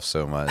disc golf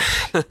so much.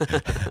 Now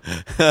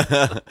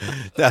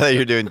that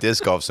you're doing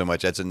disc golf so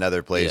much, that's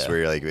another place where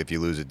you're like, if you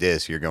lose a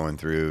disc, you're going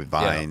through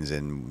vines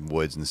and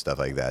woods and stuff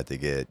like that to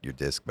get your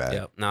disc back.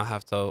 Yep. Now I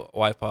have to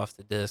wipe off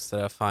the discs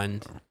that I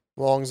find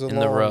Longs and in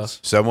the longs. rough.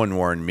 Someone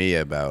warned me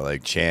about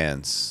like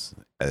Chance,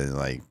 and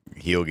like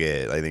he'll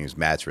get. I think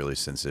Matt's really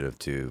sensitive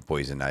to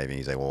poison ivy.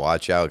 He's like, well,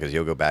 watch out because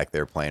he'll go back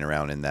there playing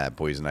around in that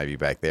poison ivy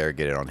back there,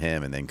 get it on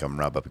him, and then come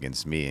rub up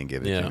against me and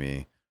give it to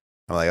me.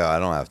 I'm like, oh, I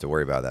don't have to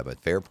worry about that,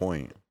 but fair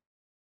point.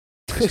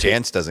 'Cause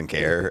Chance doesn't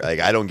care. Like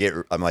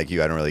I'm like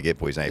you. I don't really get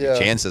poison ivy. Yeah.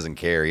 Chance doesn't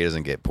care. He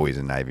doesn't get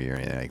poison ivy or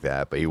anything like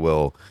that. But he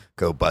will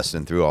go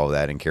busting through all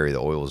that and carry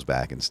the oils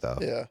back and stuff.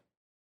 Yeah.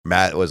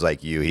 Matt was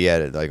like you. He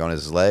had it like on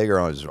his leg or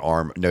on his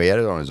arm. No, he had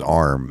it on his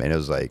arm, and it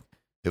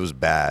was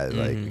bad,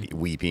 like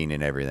weeping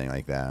and everything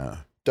like that.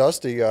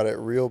 Dusty got it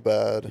real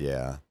bad.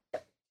 Yeah.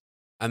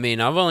 I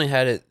mean, I've only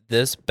had it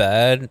this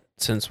bad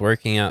since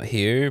working out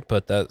here,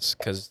 but that's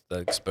because the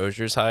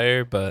exposure's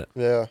higher. But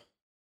Yeah.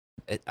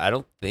 I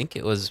don't think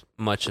it was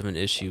much of an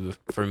issue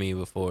for me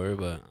before,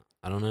 but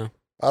I don't know.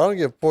 I don't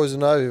get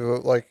poison ivy,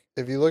 but like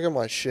if you look at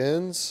my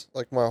shins,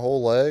 like my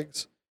whole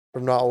legs,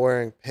 from not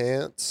wearing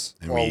pants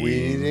And while weed weed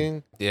eating.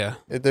 eating, Yeah.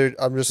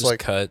 I'm just like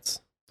cuts.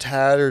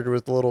 tattered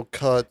with little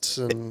cuts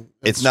and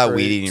It's not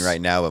weed scrapes. eating right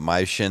now, but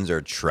my shins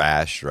are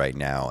trashed right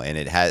now, and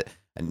I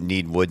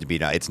need wood to be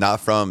done. It's not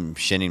from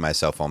shinning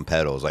myself on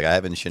pedals. Like I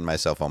haven't shinned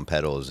myself on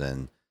pedals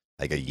in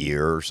like a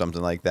year or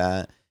something like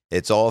that.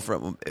 It's all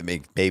from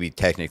maybe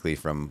technically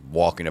from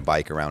walking a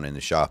bike around in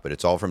the shop, but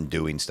it's all from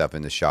doing stuff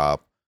in the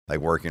shop, like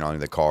working on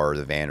the car or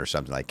the van or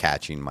something, like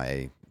catching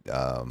my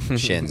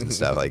shins and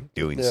stuff, like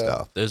doing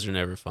stuff. Those are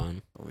never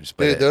fun.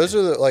 Dude, those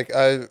are like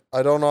I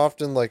don't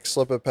often like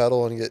slip a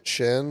pedal and get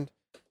shinned,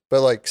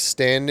 but like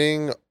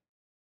standing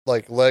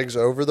like legs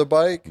over the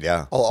bike,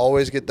 yeah. I'll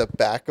always get the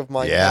back of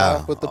my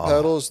calf with the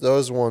pedals.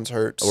 Those ones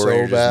hurt Or so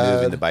you're just bad.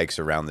 moving the bikes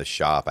around the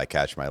shop. I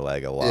catch my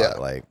leg a lot. Yeah.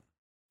 Like,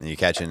 and you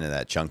catch into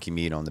that chunky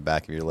meat on the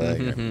back of your leg.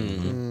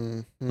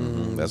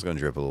 Mm-hmm. That's going to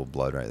drip a little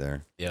blood right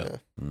there. Yep.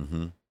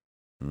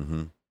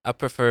 Mm-hmm. I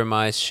prefer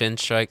my shin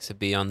strike to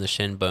be on the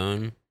shin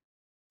bone.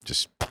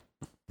 Just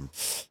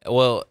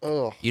Well,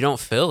 Oh, you don't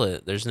feel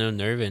it. There's no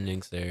nerve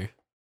endings there.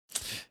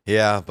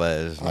 yeah,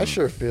 but I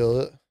sure feel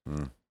it.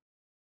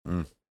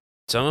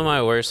 Some of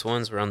my worst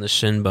ones were on the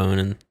shin bone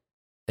and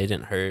they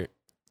didn't hurt.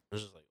 I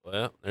was just like,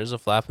 well, there's a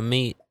flap of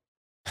meat.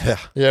 Yeah.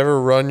 You ever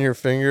run your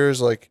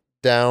fingers like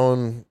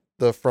down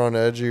the front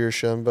edge of your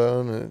shin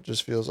bone and it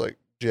just feels like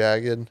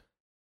jagged?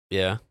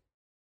 Yeah.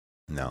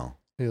 No.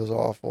 Feels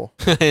awful.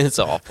 It's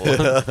awful.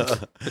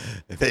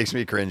 It makes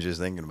me cringe just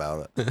thinking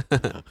about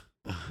it.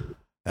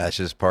 That's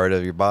just part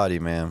of your body,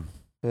 man.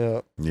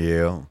 Yeah.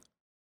 Yeah.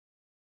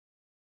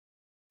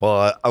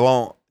 Well, I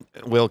won't.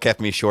 Will kept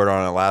me short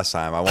on it last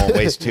time. I won't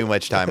waste too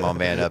much time on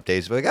band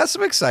updates, but I got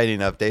some exciting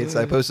updates.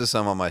 I posted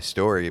some on my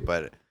story,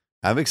 but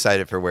I'm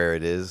excited for where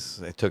it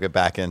is. I took it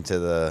back into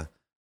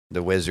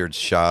the Wizards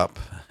shop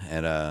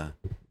and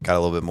got a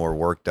little bit more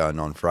work done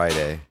on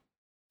Friday.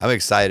 I'm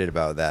excited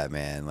about that,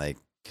 man. Like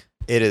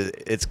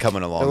it's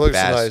coming along It looks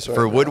fast. nice right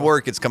For now.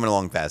 woodwork, it's coming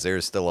along fast.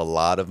 There's still a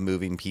lot of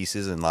moving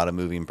pieces and a lot of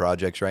moving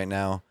projects right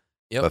now.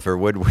 Yep. But for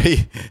woodwork,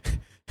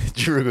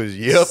 Drew goes,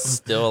 "Yep,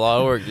 Still a lot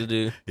of work to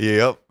do.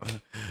 yep."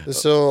 There's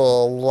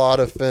still a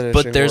lot of finishing.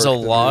 But there's work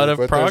a to lot do, of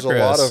but there's a lot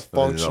progress. of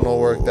functional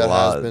work that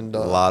has been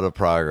done. A lot of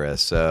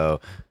progress. So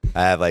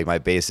I have like my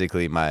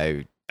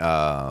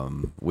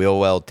wheel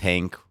well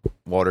tank,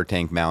 water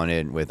tank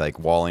mounted with like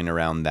walling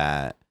around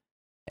that,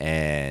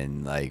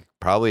 and like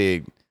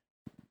probably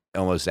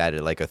almost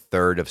added like a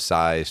third of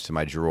size to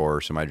my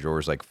drawer. So my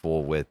drawer's like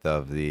full width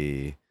of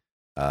the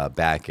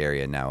back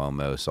area now,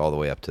 almost all the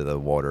way up to the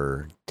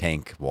water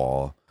tank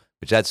wall.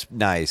 Which that's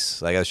nice.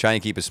 Like I was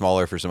trying to keep it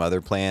smaller for some other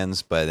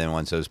plans, but then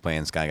once those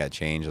plans kind of got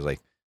changed, I was like,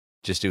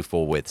 just do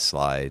full width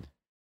slide,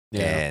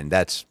 and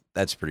that's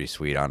pretty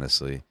sweet,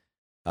 honestly.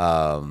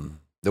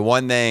 The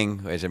one thing,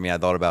 which I mean, I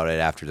thought about it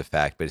after the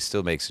fact, but it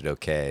still makes it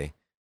okay.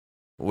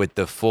 With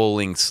the full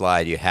length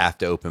slide, you have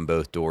to open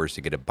both doors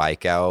to get a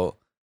bike out,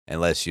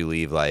 unless you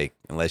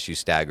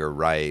stagger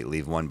right,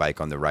 leave one bike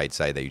on the right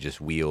side that you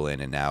just wheel in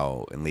and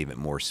out and leave it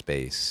more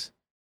space.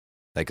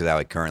 Like, because I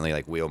would currently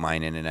like wheel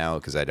mine in and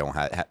out because I don't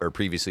have, or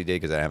previously did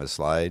because I don't have a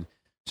slide.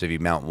 So if you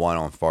mount one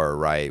on far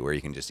right where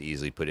you can just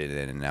easily put it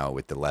in and out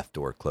with the left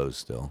door closed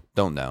still.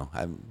 Don't know.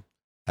 I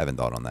haven't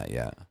thought on that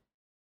yet.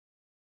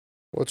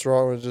 What's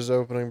wrong with just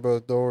opening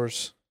both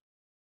doors?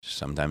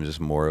 Sometimes it's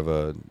more of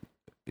a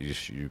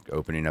you're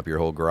opening up your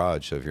whole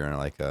garage. So if you're in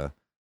like an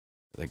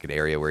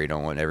area where you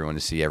don't want everyone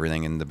to see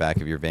everything in the back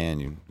of your van,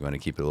 you want to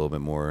keep it a little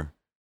bit more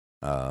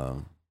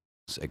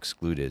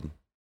excluded.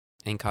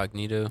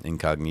 Incognito.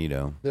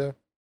 Yeah.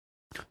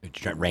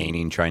 It's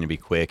raining, trying to be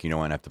quick. You don't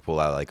want to have to pull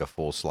out like a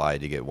full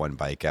slide to get one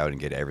bike out and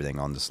get everything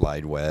on the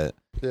slide wet.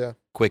 Yeah.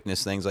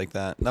 Quickness, things like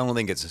that. I don't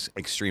think it's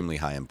extremely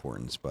high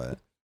importance, but.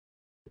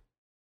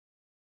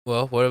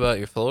 Well, what about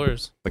your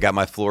floors? I got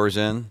my floors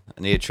in.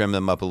 I need to trim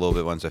them up a little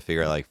bit once I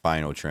figure out like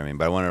final trimming,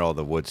 but I wanted all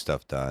the wood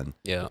stuff done.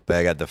 Yeah. But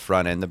I got the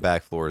front and the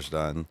back floors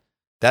done.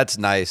 That's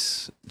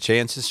nice.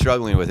 Chance is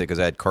struggling with it because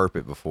I had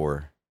carpet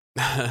before.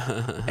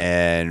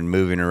 And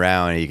moving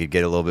around, you could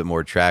get a little bit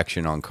more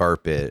traction on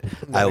carpet.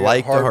 I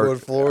like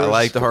hardwood floors. I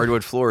like the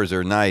hardwood floors.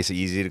 They're nice,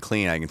 easy to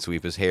clean. I can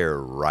sweep his hair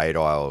right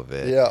off of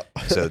it. Yeah.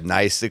 So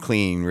nice to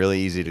clean, really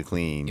easy to You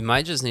clean.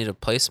 might just need a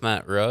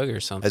placemat rug or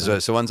something.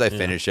 So once I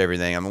finish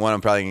everything, I'm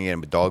probably gonna get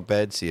him a dog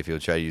bed. See if he'll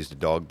try to use the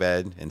dog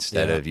bed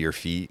instead of your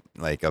feet,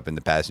 like up in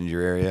the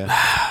passenger area.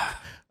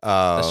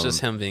 That's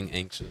just him being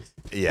anxious.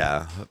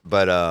 Yeah,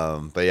 but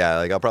yeah,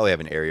 like I'll probably have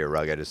an area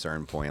rug at a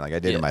certain point, like I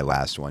did in my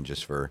last one,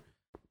 just for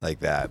like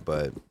that.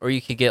 But or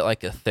you could get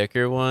like a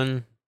thicker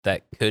one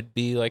that could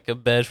be like a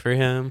bed for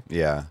him.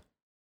 Yeah,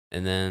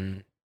 and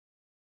then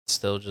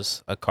still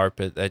just a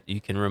carpet that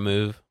you can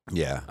remove.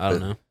 Yeah, I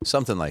don't know,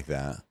 something like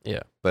that.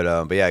 Yeah,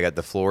 but yeah, I got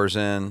the floors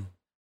in.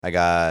 I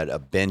got a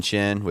bench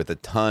in with a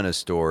ton of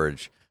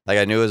storage. Like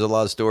I knew it was a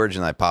lot of storage,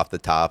 and I popped the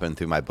top and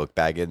threw my book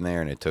bag in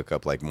there, and it took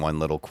up like one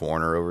little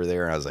corner over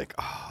there. And I was like,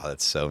 "Oh,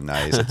 that's so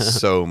nice! It's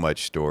so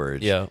much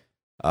storage." Yeah.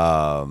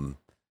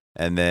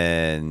 And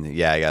then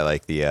I got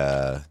like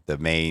the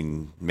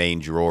main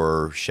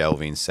drawer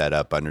shelving set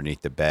up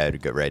underneath the bed,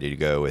 get ready to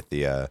go with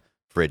the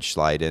fridge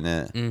slide in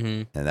it,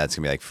 and that's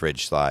gonna be like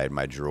fridge slide,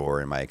 my drawer,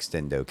 and my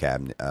extendo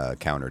cabinet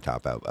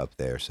countertop up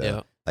there.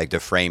 So like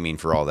the framing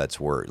for all that's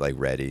like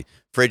ready.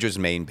 Fridge was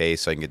main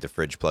base, so I can get the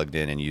fridge plugged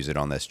in and use it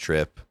on this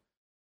trip.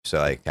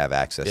 So I have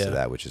access to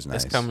that, which is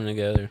nice. It's coming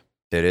together.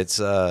 It is.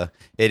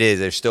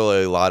 There's still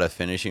a lot of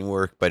finishing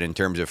work, but in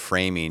terms of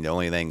framing, the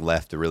only thing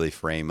left to really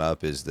frame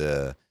up is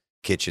the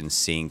kitchen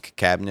sink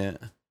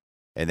cabinet,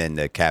 and then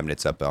the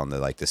cabinets up on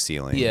the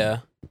ceiling. Yeah.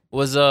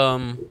 Was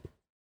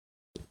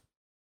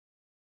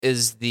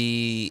is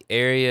the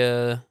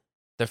area,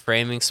 the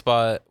framing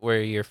spot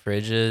where your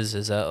fridge is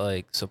that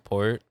like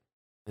support?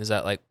 Is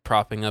that like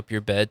propping up your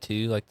bed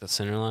too, like the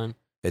center line?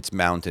 It's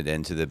mounted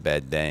into the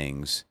bed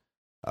dangs.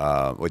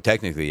 Well,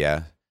 technically,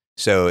 yeah.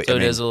 So it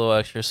is a little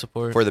extra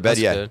support for the bed.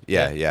 That's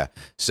Yeah.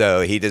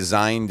 So he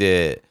designed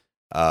it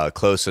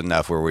close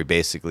enough where we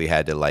basically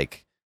had to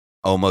like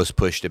almost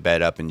push the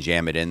bed up and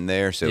jam it in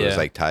there, so it was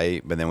like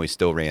tight. But then we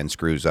still ran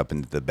screws up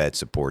into the bed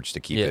supports to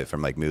keep it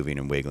from like moving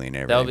and wiggling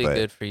and everything. That'll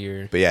be good for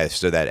your. But yeah,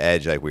 so that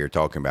edge, like we were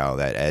talking about,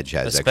 that edge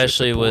has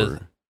especially extra support.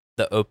 with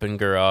the open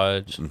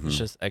garage. It's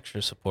just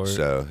extra support.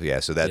 So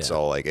so that's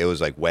all like it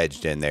was like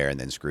wedged in there and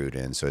then screwed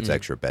in, so it's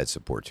extra bed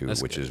support too,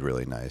 which is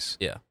really nice.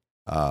 Yeah.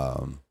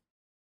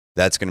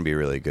 That's gonna be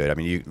really good. I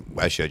mean,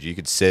 I showed you.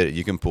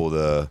 You can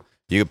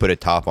put a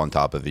top on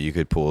top of it. You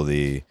could pull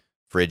the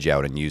fridge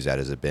out and use that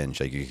as a bench.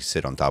 Like you can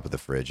sit on top of the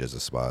fridge as a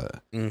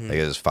spot. Like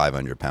it's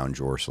 500-pound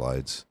drawer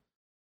slides.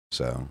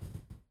 So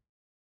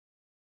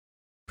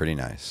pretty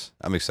nice.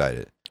 I'm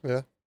excited.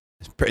 Yeah.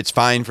 It's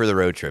fine for the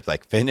road trip.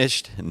 Like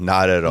finished,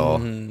 not at all.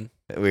 We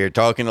were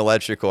talking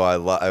electrical. I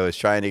was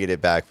trying to get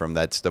it back from.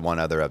 That's the one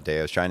other update.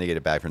 I was trying to get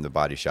it back from the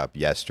body shop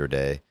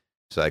yesterday,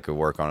 so I could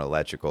work on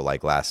electrical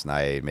like last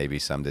night, maybe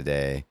some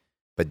today,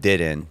 but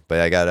didn't. But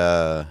I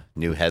got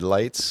new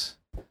headlights.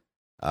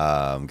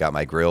 Got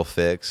my grill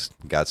fixed.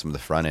 Got some of the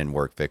front end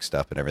work fixed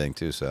up and everything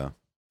too. So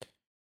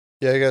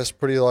yeah, I guess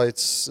Pretty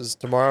Lights is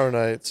tomorrow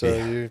night.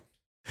 So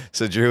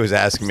So Drew was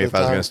asking me if I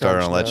was going to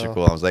start on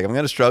electrical. I was like, I'm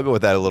going to struggle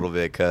with that a little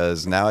bit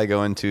because now I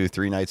go into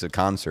 3 nights of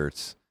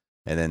concerts,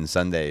 and then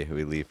Sunday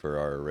we leave for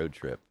our road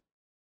trip.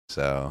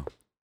 So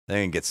I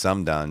can get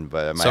some done,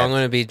 but I'm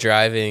going to be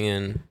driving,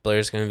 and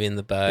Blair's going to be in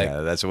the back.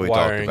 Yeah, that's what we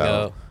talked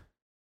about.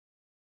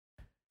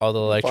 All the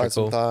electrical. Find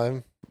some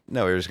time.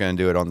 No, we were just going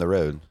to do it on the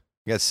road.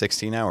 We got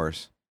 16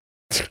 hours.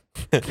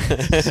 You're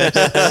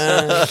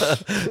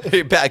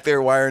back there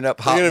wiring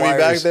up hot wires. You're gonna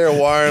be back there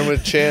wiring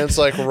with Chance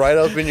like right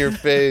up in your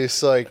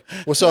face, like,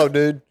 "What's up,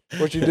 dude?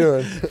 What you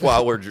doing?"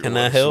 While we're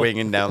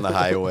swinging down the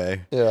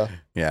highway. Yeah.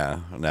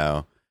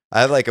 No.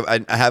 I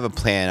have a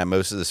plan.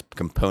 Most of the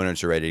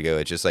components are ready to go.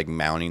 It's just like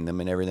mounting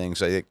them and everything.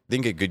 So I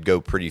think it could go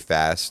pretty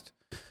fast.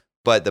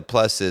 But the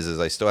plus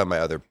is I still have my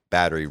other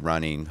battery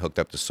running, hooked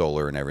up to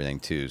solar and everything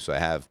too. So I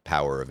have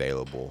power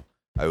available.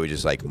 I would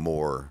just like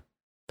more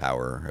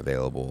power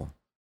available.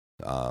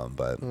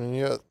 But I mean,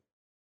 you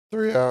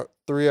got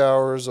 3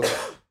 hours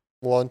of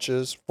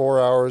lunches, 4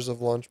 hours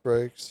of lunch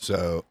breaks.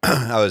 So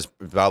I was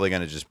probably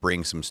going to just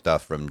bring some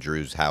stuff from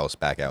Drew's house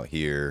back out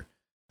here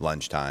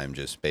lunchtime,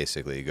 just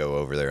basically go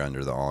over there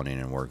under the awning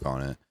and work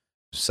on it.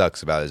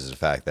 Sucks about it is the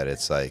fact that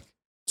it's like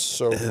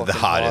so the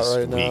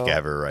hottest week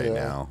ever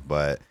now,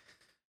 but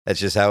that's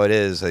just how it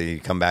is. So you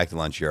come back to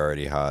lunch, you're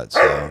already hot.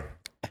 So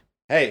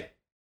Hey.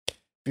 If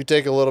you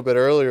take a little bit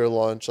earlier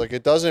lunch, like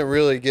it doesn't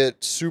really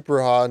get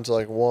super hot until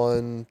like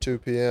 1, 2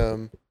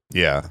 p.m.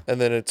 Yeah. And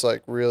then it's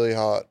like really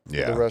hot for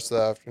Yeah. the rest of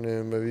the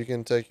afternoon. But if you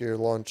can take your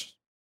lunch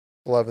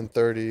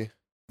 11:30,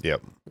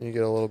 Yep. you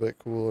get a little bit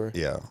cooler.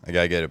 Yeah. I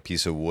gotta get a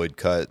piece of wood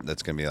cut.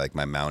 That's gonna be like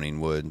my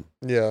mounting wood.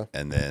 Yeah.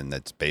 And then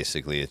that's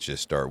basically it's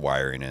just start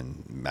wiring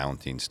and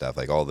mounting stuff.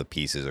 Like all the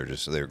pieces are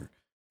just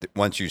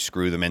once you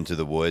screw them into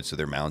the wood so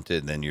they're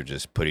mounted, then you're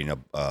just putting a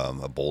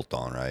bolt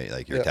on, right?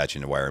 Like you're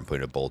attaching the wire and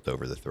putting a bolt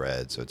over the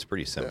thread. So it's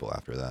pretty simple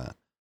after that.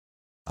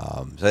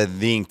 So I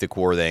think the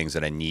core things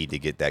that I need to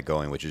get that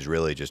going, which is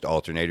really just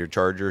alternator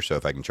charger. So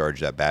if I can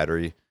charge that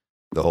battery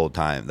the whole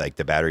time, like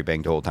the battery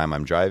bank the whole time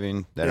I'm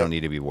driving, I don't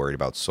need to be worried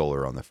about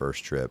solar on the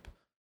first trip.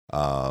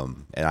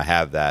 And I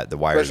have that, the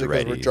wires Especially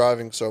ready. because we're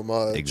driving so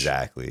much.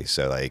 Exactly.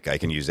 So like I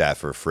can use that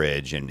for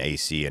fridge and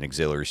AC and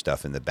auxiliary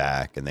stuff in the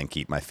back, and then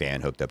keep my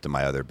fan hooked up to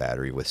my other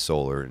battery with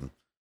solar and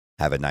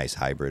have a nice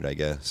hybrid, I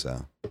guess.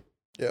 So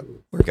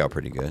work out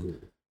pretty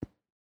good.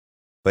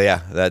 But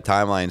yeah, that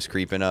timeline's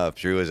creeping up.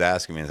 Drew was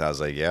asking me, and I was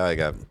like, yeah, I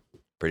got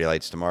pretty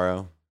lights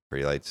tomorrow,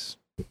 pretty lights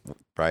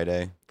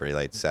Friday, pretty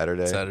lights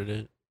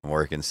Saturday. I'm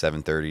working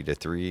 7:30 to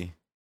 3.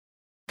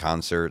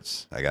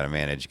 Concerts. I got to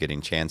manage getting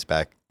Chance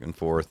back and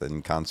forth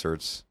and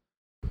concerts.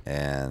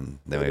 And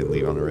then we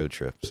leave on a road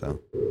trip.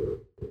 So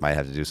might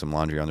have to do some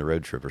laundry on the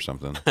road trip or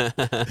something.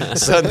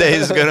 Sunday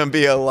is going to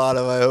be a lot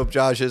of, I hope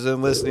Josh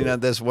isn't listening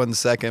at this 1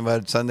 second,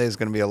 but Sunday is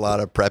going to be a lot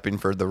of prepping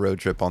for the road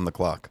trip on the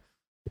clock.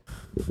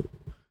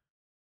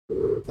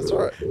 That's all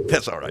right.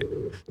 That's all right.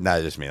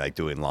 Not just me, like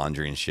doing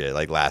laundry and shit,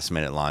 like last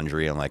minute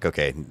laundry. I'm like,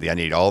 okay, I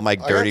need all my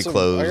dirty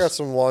clothes. I got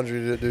some laundry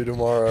to do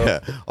tomorrow.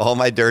 Yeah, all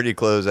my dirty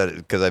clothes,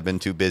 because I've been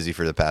too busy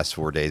for the past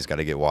 4 days, got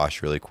to get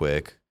washed really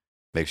quick.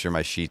 Make sure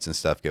my sheets and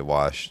stuff get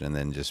washed, and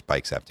then just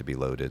bikes have to be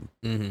loaded.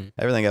 Mm-hmm.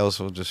 Everything else,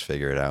 we'll just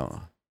figure it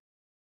out.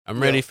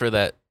 I'm ready for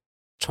that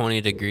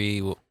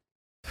 20-degree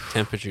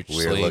temperature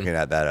We were looking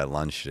at that at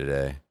lunch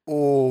today.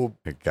 Oh,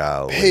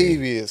 golly.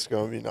 baby, it's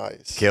going to be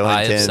nice.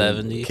 High of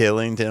 70.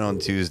 Killington on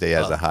Tuesday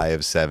has a high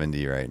of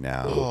 70 right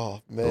now.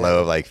 Oh, man.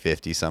 Low of like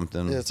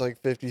 50-something. Yeah, it's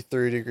like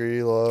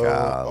 53-degree low.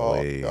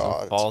 Golly. Oh,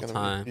 God. Fall it's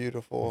time. Be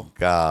beautiful.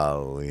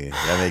 Golly.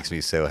 That makes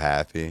me so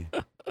happy.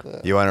 Yeah.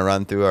 You want to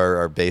run through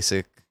our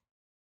basic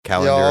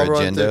calendar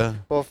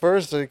agenda? Well,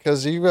 first,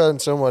 because you've gotten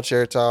so much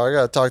airtime, I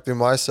got to talk through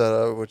my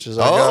setup, which is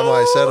I got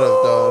my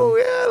setup done.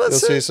 Yeah,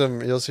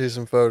 You'll see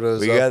some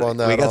photos on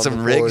that. We got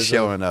some rigs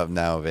showing up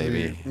now,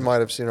 baby. You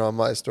might have seen it on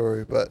my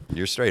story, but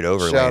you're straight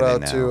over. Shout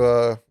out now.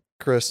 to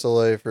Chris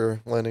DeLay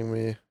for lending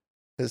me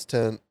his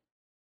tent.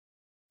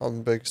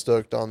 I'm big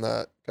stoked on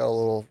that. Got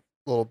a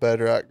little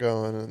bed rack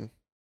going and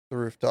the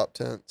rooftop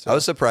tent. So. I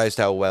was surprised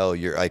how well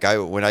you're like.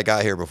 When I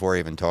got here before I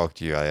even talked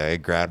to you, I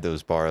grabbed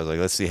those bars. I was like,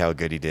 let's see how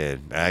good he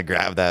did. And I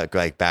grabbed that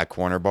like back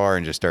corner bar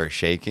and just started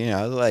shaking.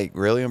 I was like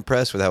really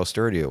impressed with how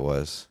sturdy it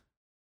was.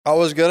 I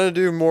was gonna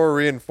do more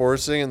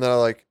reinforcing, and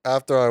then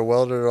after I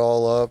welded it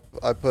all up,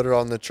 I put it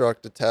on the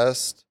truck to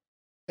test,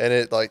 and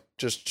it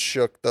just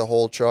shook the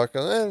whole truck,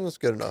 and it was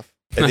good enough.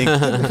 I think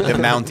the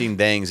mounting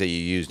things that you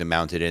use to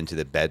mount it into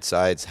the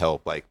bedsides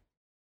help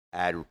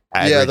add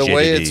the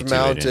way it's rigidity to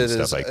mounted it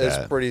and stuff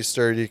is pretty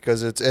sturdy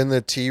because it's in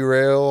the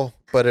T-rail,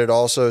 but it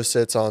also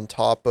sits on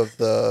top of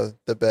the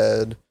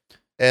bed.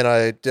 And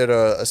I did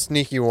a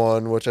sneaky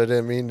one, which I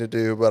didn't mean to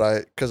do,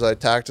 but because I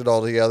tacked it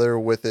all together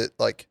with it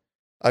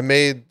I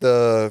made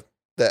the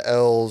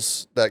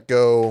L's that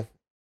go,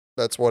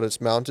 that's what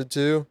it's mounted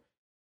to.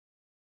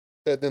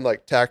 And then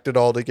tacked it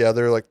all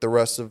together, the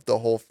rest of the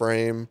whole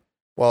frame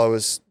while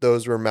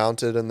those were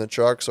mounted in the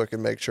truck so I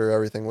could make sure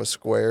everything was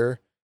square.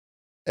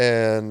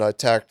 And I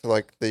tacked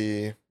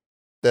the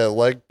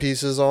leg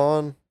pieces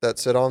on that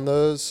sit on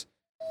those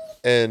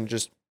and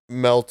just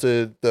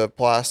melted the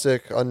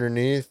plastic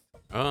underneath.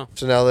 Oh.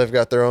 So now they've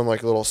got their own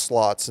little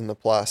slots in the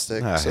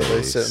plastic. Nice. So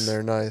they sit in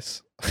there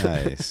nice.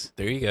 Nice.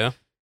 There you go.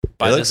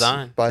 By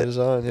design. By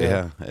design,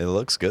 yeah. Yeah, it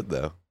looks good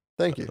though.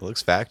 Thank you. It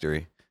looks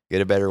factory.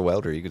 Get a better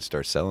welder, you could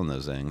start selling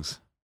those things.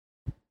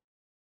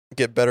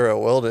 Get better at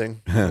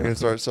welding. I can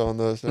start selling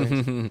those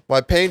things.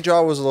 My paint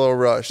job was a little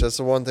rushed. That's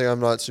the one thing I'm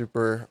not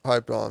super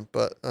hyped on,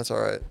 but that's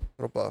all right.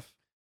 It'll buff.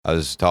 I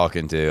was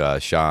talking to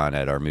Sean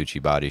at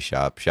Armucci Body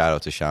Shop. Shout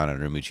out to Sean at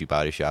Armucci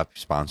Body Shop. He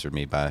sponsored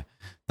me by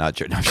I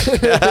told him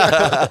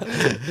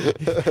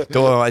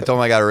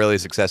I got a really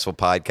successful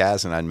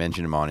podcast and I'd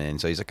mention him on it. And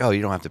so he's like, oh,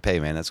 you don't have to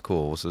pay, man. That's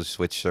cool. We'll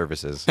switch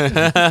services.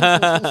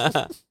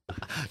 God,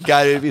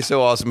 it'd be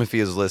so awesome if he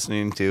was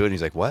listening too. And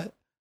he's like, what?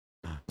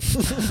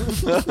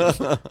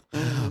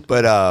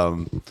 But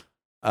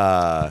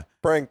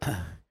prank.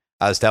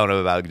 I was telling him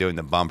about doing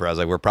the bumper. I was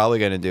like, we're probably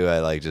going to do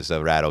just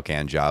a rattle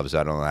can job. So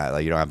I don't know,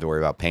 you don't have to worry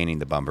about painting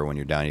the bumper when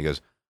you're done. He goes,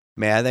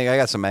 man, I think I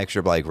got some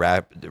extra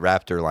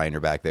Raptor liner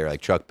back there,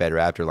 truck bed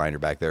Raptor liner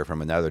back there from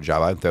another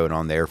job. I'm throwing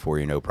on there for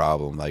you, no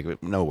problem.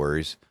 No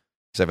worries.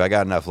 So if I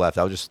got enough left,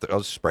 I'll just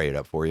spray it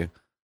up for you.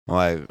 I'm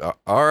like,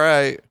 all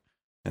right.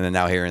 And then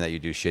now hearing that you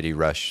do shitty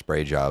rush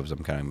spray jobs,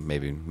 I'm kind of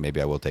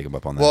maybe I will take him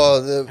up on that.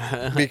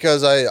 Well,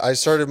 because I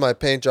started my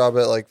paint job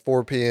at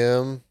 4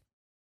 p.m.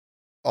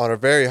 on a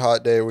very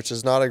hot day, which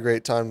is not a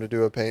great time to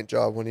do a paint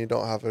job when you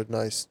don't have a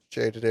nice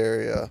shaded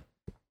area.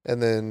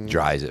 And then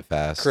Dries it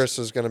fast. Chris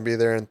was going to be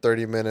there in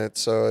 30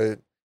 minutes, so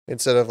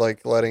instead of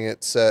like letting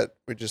it set,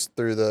 we just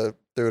threw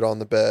it on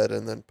the bed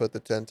and then put the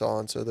tent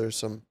on. So there's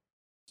some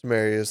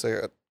areas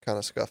that got kind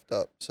of scuffed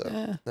up. So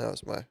that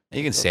was my.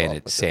 You can sand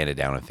it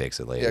down and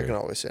fix it later. Yeah, I can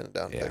always sand it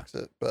down and fix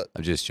it. But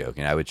I'm just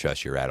joking. I would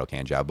trust your rattle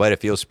can job, but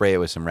if you'll spray it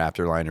with some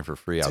Raptor liner for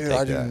free, I'll take that.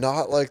 I do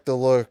not like the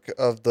look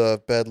of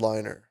the bed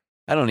liner.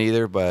 I don't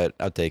either, but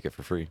I'll take it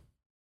for free.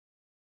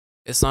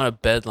 It's not a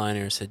bed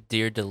liner; it's a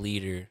deer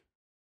deleter.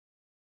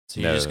 So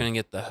you're just gonna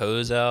get the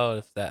hose out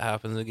if that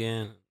happens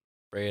again.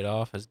 Spray it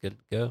off. It's good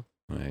to go.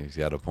 Well, he's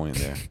got a point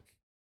there.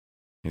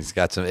 He's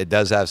got some. It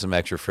does have some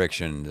extra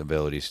friction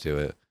abilities to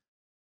it.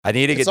 I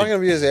need to get. It's not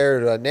going to be as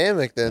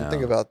aerodynamic then. No,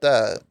 think about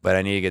that. But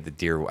I need to get the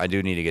deer. I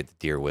do need to get the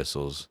deer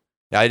whistles.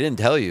 I didn't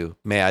tell you,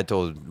 man. I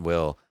told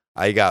Will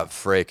I got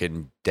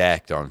freaking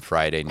decked on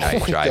Friday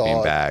night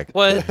driving back.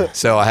 What?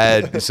 So I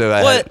had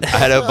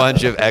a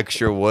bunch of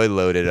extra wood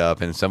loaded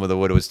up, and some of the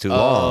wood was too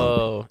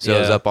long. So it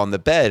was up on the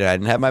bed. And I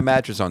didn't have my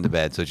mattress on the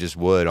bed, so just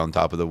wood on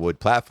top of the wood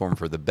platform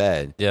for the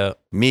bed. Yeah.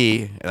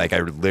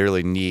 I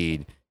literally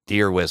need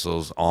deer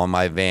whistles on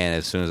my van.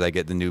 As soon as I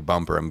get the new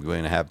bumper, I'm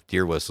going to have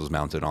deer whistles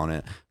mounted on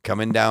it.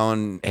 Coming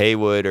down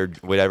Haywood or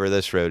whatever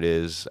this road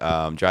is,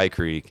 Dry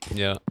Creek.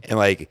 Yeah. And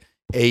like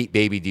 8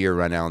 baby deer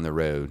run down the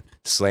road,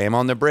 slam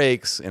on the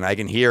brakes, and I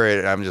can hear it.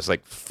 And I'm just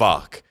like,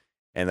 fuck.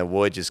 And the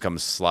wood just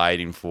comes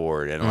sliding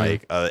forward. And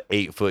like a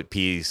 8-foot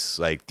piece,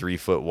 like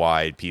 3-foot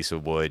wide piece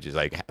of wood, just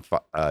like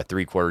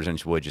 3/4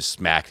 inch wood just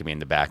smacked me in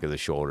the back of the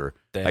shoulder.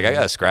 Damn. Like I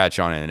got a scratch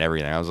on it and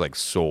everything. I was like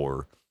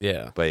sore.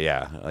 Yeah. But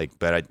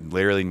but I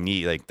literally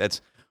need,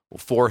 that's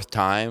 4th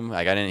time.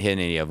 Like I didn't hit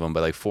any of them,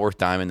 but like 4th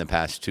time in the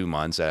past 2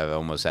 months that I've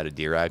almost had a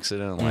deer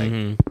accident. Like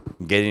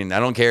I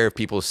don't care if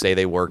people say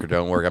they work or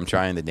don't work. I'm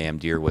trying the damn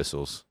deer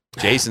whistles.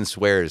 Jason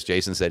swears.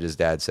 Jason said his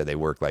dad said they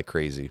work like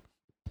crazy.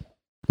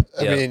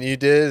 I mean, you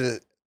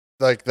did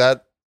like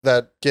that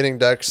getting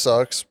decked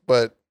sucks,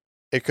 but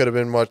it could have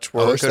been much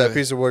worse. That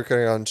piece of wood could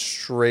have gone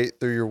straight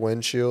through your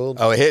windshield.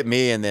 Oh, it hit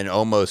me and then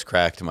almost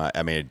cracked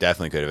it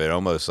definitely could have. It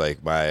almost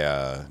like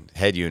my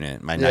head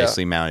unit, my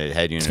nicely mounted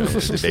head unit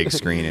with the big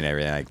screen and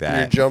everything like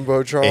that. Your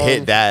Jumbotron. It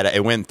hit that.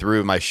 It went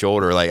through my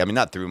shoulder.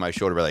 Not through my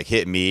shoulder, but like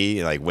hit me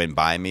and like went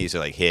by me. So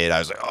like hit. I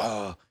was like,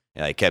 oh.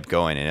 And I kept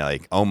going and it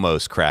like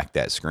almost cracked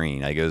that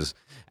screen. Like it was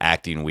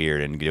acting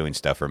weird and doing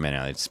stuff for a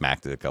minute. I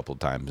smacked it a couple of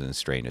times and it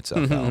straightened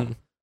itself out.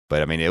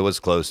 But I mean, it was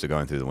close to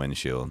going through the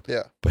windshield.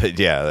 Yeah. But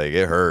yeah, like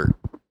it hurt.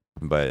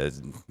 But it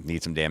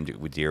needs some damn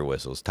deer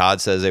whistles. Todd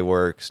says it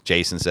works.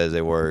 Jason says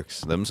it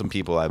works. Them some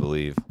people I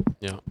believe.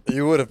 Yeah.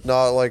 You would have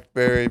not liked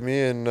Barry.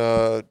 Me and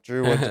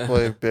Drew went to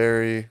play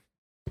Barry.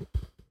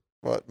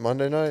 What,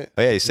 Monday night?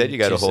 Oh yeah, he said you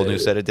got Tuesday. A whole new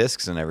set of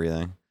discs and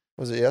everything.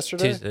 Was it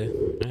yesterday? Tuesday.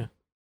 Yeah.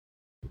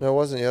 No, it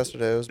wasn't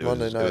yesterday. It was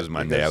Monday night. It was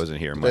Monday. I wasn't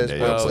here Monday.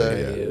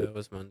 Yeah, it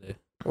was Monday.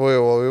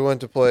 Well, we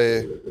went to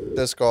play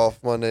disc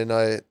golf Monday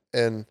night,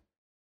 and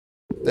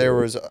there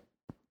was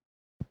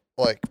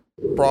like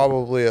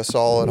probably a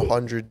solid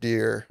 100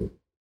 deer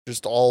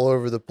just all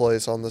over the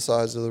place on the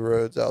sides of the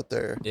roads out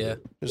there. Yeah.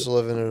 Just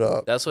living it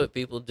up. That's what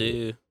people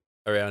do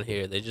around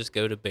here. They just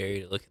go to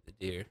Barry to look at the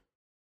deer.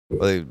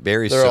 Well,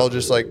 they're all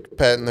just like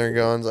petting their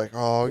guns, like,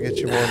 oh, I'll get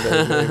you one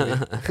day,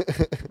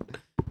 maybe.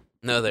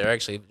 No, they're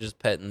actually just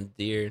petting the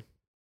deer,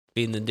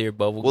 feeding the deer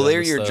bubble. Well,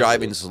 there you're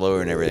driving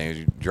slower and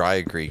everything.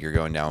 Dry Creek, you're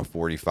going down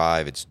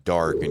 45. It's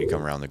dark, and you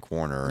come around the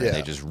corner, and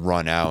they just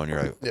run out, and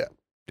you're like,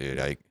 dude,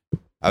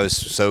 I was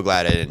so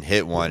glad I didn't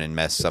hit one and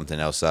mess something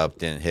else up.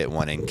 Didn't hit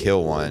one and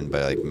kill one,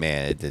 but like,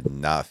 man, it did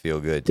not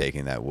feel good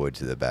taking that wood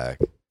to the back.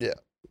 Yeah.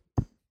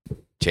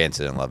 Chance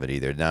didn't love it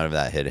either. None of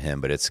that hit him,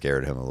 but it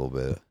scared him a little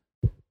bit.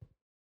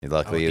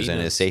 Luckily, he was in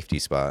his safety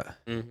spot.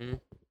 Mm-hmm.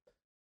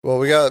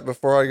 Well,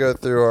 before I go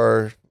through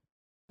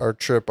our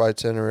trip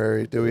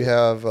itinerary, do we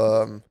have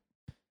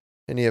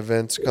any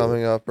events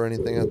coming up or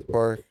anything at the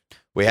park?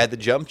 We had the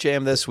Jump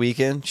Jam this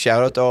weekend.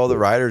 Shout out to all the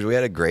riders. We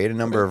had a great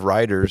number of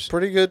riders.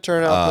 Pretty good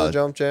turnout for the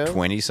Jump Jam.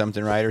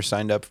 20-something riders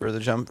signed up for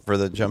the Jump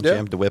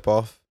Jam to whip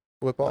off.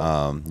 You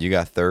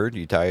got 3rd.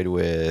 You tied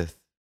with.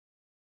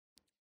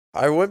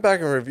 I went back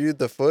and reviewed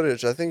the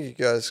footage. I think you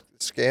guys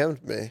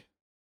scammed me.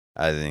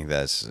 I think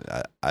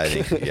I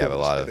think you have a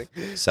lot of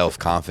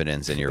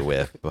self-confidence in your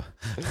whip.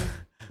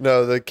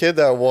 No, the kid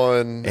that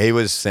won, he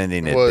was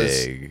sending it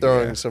big,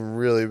 throwing some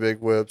really big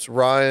whips.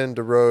 Ryan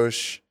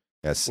DeRoche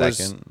got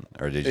 2nd,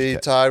 or did you? He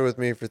tied with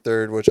me for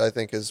 3rd, which I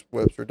think his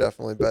whips were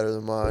definitely better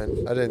than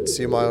mine. I didn't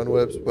see my own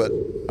whips, but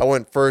I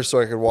went first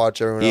so I could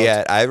watch everyone else.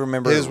 Yeah, I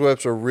remember his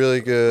whips were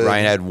really good.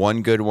 Ryan had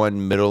one good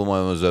one, middle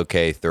one was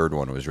okay, 3rd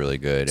one was really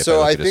good.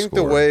 So I think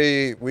the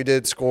way we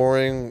did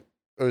scoring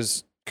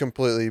was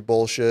completely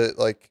bullshit.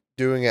 Like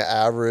doing an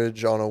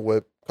average on a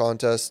whip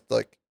contest,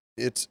 like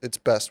it's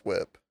best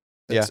whip.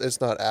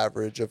 It's not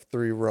average of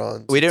 3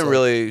 runs. We didn't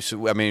really.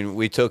 I mean,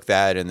 we took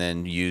that and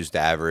then used the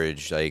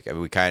average. Like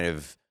we kind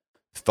of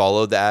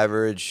followed the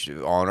average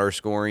on our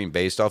scoring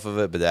based off of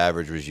it, but the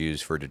average was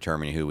used for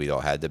determining who we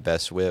all had the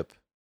best whip.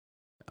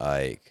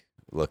 like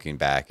looking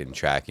back and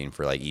tracking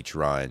for like each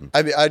run.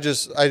 I mean, I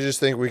just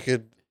think we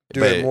could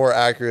do it more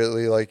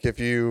accurately. Like if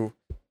you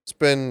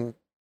spend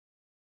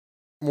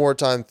more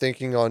time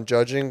thinking on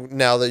judging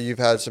now that you've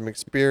had some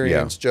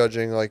experience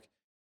judging, like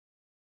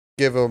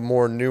give a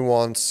more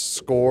nuanced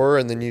score,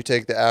 and then you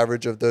take the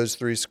average of those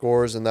 3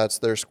 scores, and that's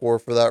their score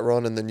for that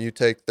run, and then you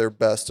take their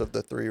best of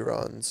the 3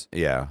 runs.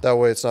 Yeah. That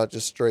way it's not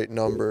just straight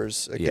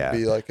numbers. It could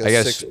be like a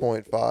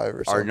 6.5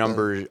 or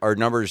something. Our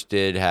numbers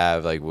did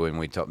have, like, when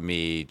we talk,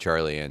 me,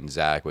 Charlie, and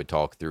Zach would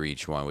talk through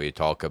each one. We'd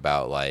talk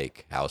about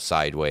like how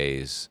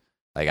sideways,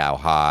 like how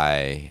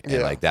high,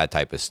 and like that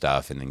type of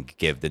stuff, and then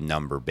give the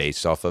number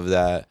based off of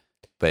that.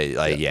 But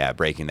like,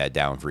 breaking that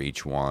down for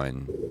each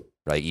one,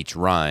 like each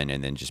run,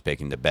 and then just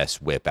picking the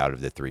best whip out of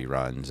the 3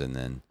 runs, and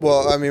then.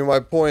 Well, I mean, my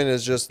point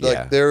is just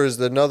like there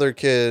was another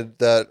kid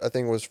that I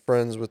think was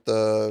friends with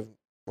what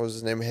was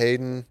his name,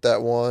 Hayden,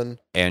 that won.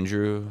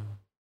 Andrew.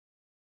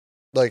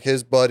 Like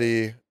his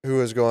buddy who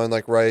was going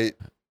like right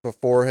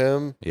before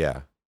him.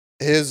 Yeah.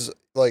 His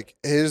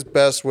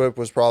best whip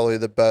was probably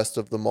the best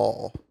of them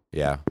all.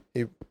 Yeah.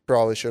 He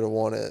probably should have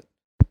won it.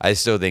 I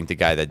still think the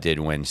guy that did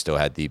win still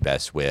had the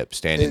best whip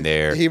standing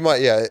there. He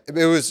might, it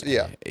was,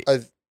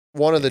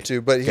 one of the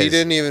two, but he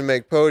didn't even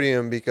make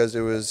podium because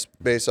it was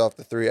based off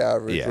the 3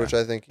 average, which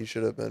I think he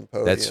should have been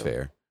podium. That's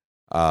fair.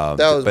 That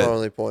was my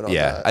only point on that.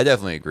 Yeah, I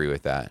definitely agree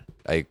with that.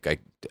 I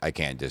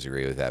can't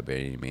disagree with that by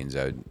any means.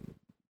 I would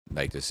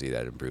like to see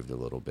that improved a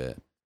little bit,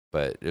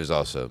 but there's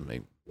also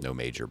like no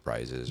major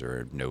prizes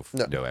or no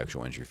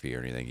actual entry fee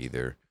or anything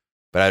either.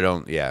 But I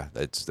don't. Yeah,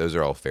 those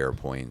are all fair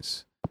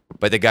points.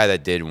 But the guy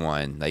that did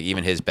win, like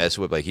even his best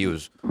whip, like he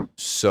was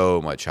so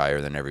much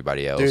higher than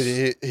everybody else.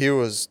 Dude, he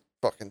was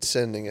fucking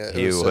sending it.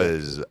 He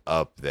was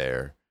up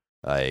there.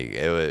 Like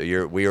it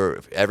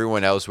was,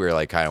 everyone else we were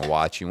like kind of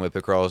watching whip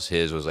across.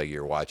 His was like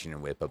you're watching a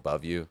whip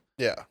above you.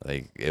 Yeah.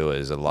 Like it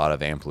was a lot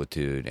of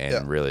amplitude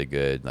and really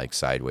good like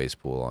sideways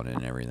pull on it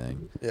and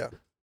everything. Yeah.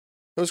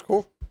 It was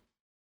cool.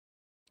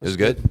 It was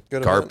good.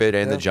 Carpet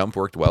and the jump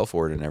worked well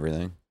for it and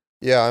everything.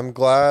 Yeah, I'm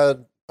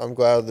glad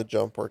the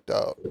jump worked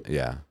out.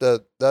 Yeah.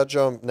 That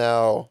jump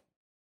now,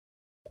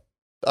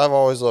 I've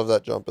always loved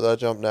that jump, but that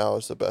jump now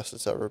is the best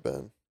it's ever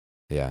been.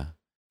 Yeah.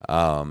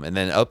 And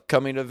then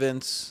upcoming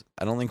events,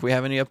 I don't think we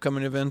have any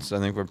upcoming events. I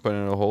think we're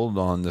putting a hold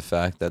on the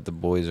fact that the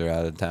boys are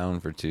out of town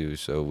for 2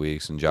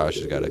 weeks, and Josh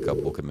has got a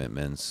couple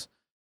commitments,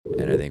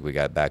 and I think we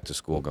got back to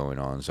school going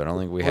on, so I don't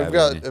think we've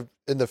got any.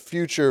 In the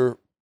future,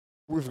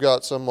 we've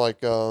got some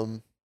like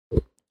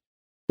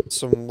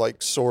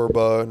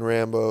Sorba and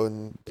Rambo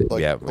and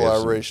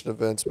collaboration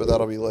events, but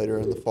that'll be later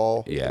in the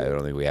fall. Yeah, I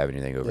don't think we have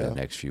anything over the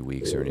next few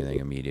weeks or anything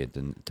immediate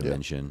to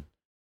mention.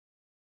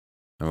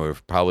 And we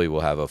probably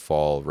will have a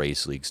fall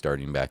race league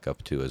starting back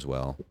up too as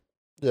well.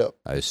 Yep.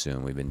 I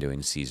assume we've been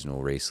doing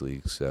seasonal race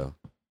leagues, so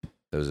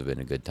those have been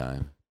a good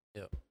time.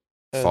 Yep.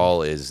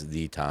 Fall is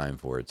the time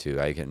for it too.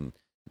 I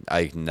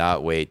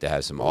cannot wait to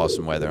have some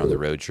awesome weather on the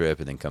road trip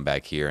and then come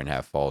back here and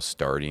have fall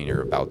starting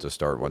or about to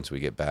start once we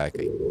get back.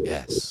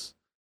 Yes.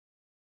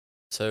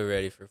 So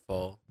ready for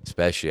fall.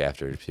 Especially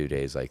after 2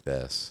 days like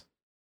this.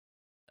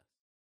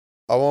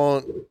 I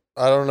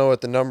don't know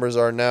what the numbers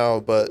are now,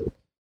 but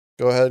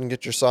go ahead and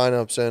get your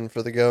signups in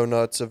for the Go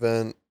Nuts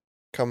event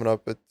coming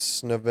up.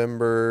 It's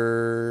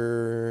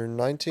November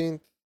 19th,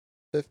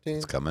 15th.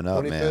 It's coming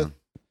up, 25th? Man.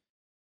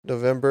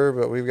 November,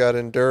 but we've got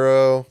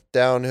enduro,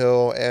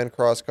 downhill, and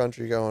cross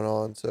country going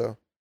on. So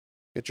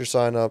get your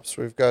signups.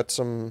 We've got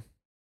some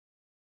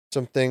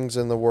things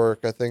in the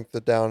work. I think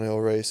the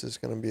downhill race is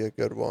going to be a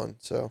good one.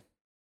 So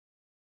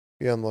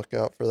be on the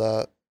lookout for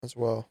that as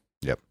well.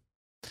 Yep.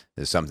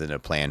 There's something to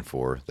plan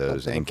for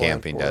those, and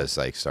camping does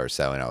like start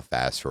selling out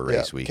fast for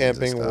race weekends.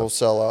 Camping will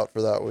sell out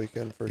for that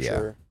weekend for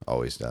sure.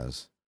 Always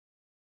does.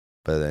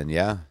 But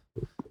then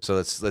so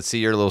let's see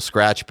your little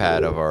scratch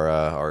pad of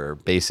our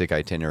basic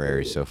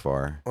itinerary so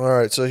far. All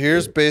right, so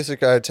here's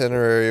basic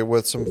itinerary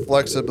with some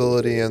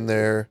flexibility in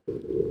there.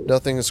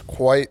 Nothing is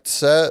quite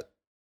set.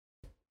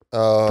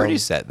 Pretty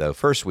set though.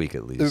 First week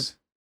at least.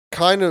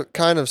 Kind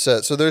of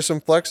set. So there's some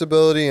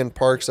flexibility in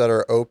parks that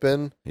are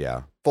open.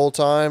 Yeah. Full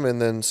time,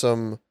 and then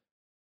some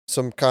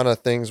kind of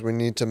things we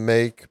need to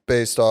make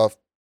based off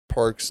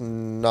parks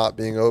not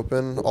being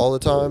open all the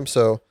time.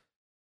 So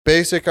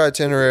basic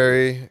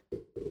itinerary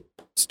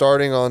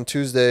starting on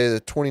Tuesday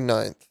the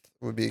 29th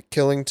would be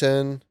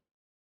Killington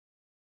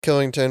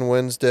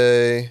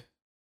Wednesday,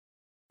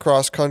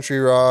 cross country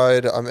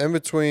ride. I'm in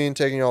between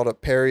taking y'all to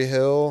Perry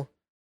Hill,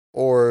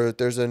 or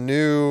there's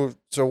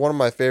so one of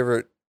my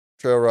favorite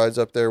trail rides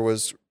up there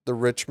was the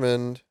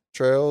Richmond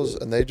Trails,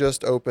 and they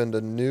just opened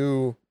a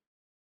new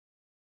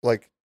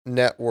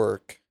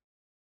network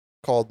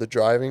called the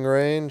Driving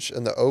Range,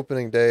 and the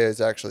opening day is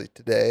actually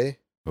today.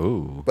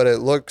 Ooh. But it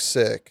looks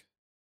sick.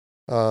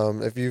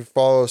 If you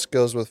follow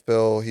Skills with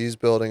Phil, he's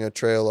building a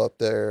trail up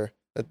there.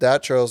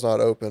 That trail's not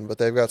open, but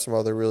they've got some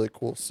other really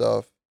cool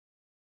stuff.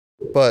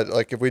 But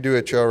if we do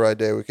a trail ride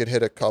day, we could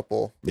hit a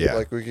couple. Yeah.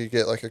 We could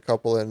get a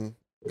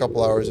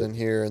couple hours in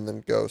here and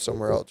then go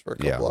somewhere else for a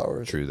couple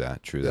hours. True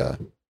that.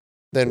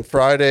 Then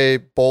Friday,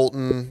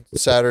 Bolton,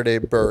 Saturday,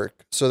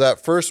 Burke. So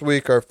that first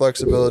week, our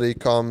flexibility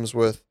comes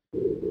with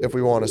if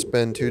we want to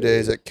spend 2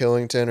 days at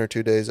Killington or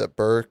 2 days at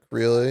Burke,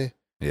 really.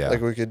 Yeah.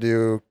 Like we could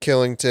do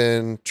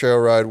Killington, trail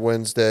ride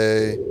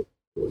Wednesday,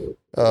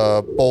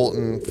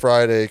 Bolton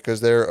Friday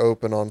because they're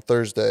open on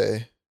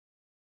Thursday.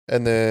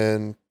 And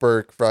then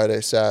Burke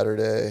Friday,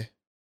 Saturday.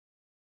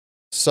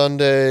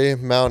 Sunday,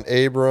 Mount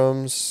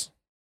Abrams.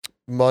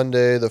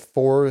 Monday, the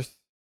 4th,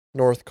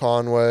 North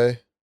Conway.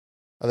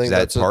 I think Is that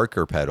that's park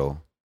or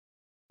pedal?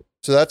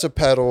 So that's a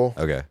pedal.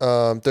 Okay.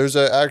 There's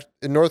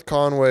in North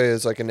Conway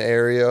is like an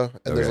area,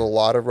 and there's a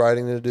lot of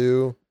riding to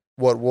do.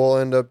 What we'll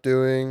end up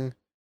doing,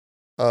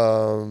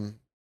 blanking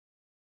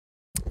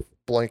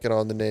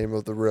on the name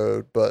of the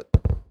road, but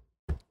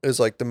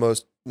is like the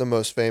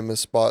most famous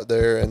spot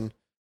there, and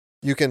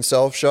you can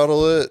self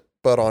shuttle it,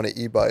 but on an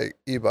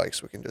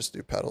e-bikes we can just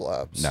do pedal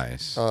laps.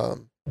 Nice.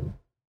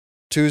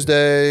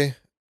 Tuesday,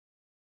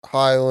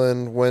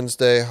 Highland,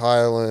 Wednesday,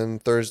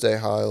 Highland, Thursday,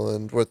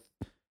 Highland, with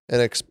an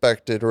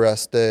expected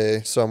rest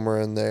day somewhere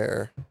in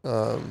there.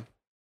 And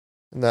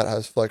that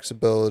has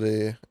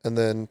flexibility. And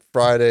then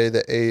Friday,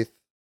 the 8th,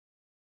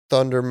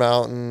 Thunder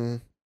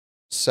Mountain,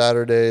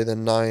 Saturday, the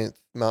 9th,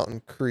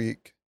 Mountain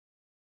Creek.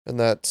 And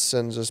that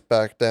sends us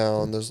back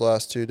down those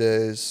last 2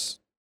 days.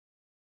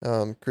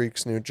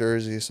 Creek's New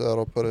Jersey, so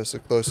that'll put us the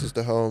closest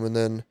to home. And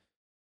then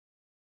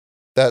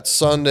that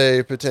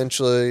Sunday,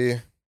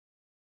 potentially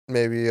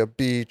maybe a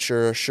beach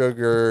or a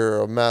sugar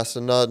or a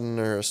Massanutten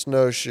or a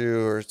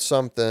snowshoe or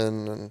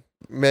something, and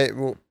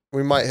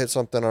we might hit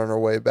something on our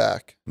way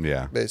back.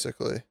 Yeah,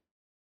 basically.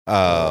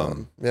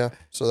 Yeah.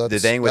 So that's the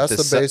thing with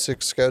the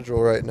basic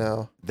schedule right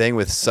now. Thing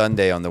with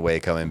Sunday on the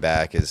way coming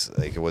back is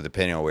like, well,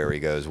 depending on where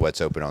he goes,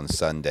 what's open on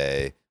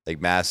Sunday. Like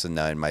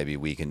Massanutten might be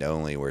weekend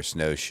only, where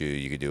snowshoe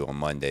you could do on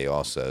Monday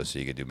also. So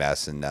you could do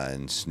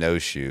Massanutten,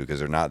 snowshoe, because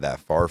they're not that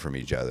far from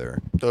each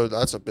other. So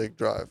that's a big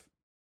drive.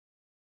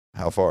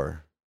 How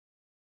far?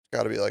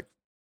 Got to be like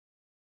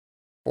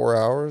 4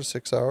 hours,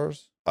 6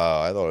 hours.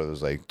 Oh, I thought it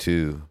was like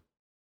 2.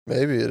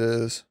 Maybe it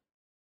is.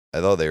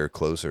 I thought they were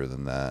closer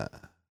than that.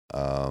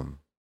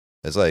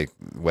 It's like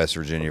West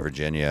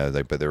Virginia,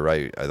 like, but they're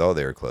right. I thought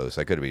they were close.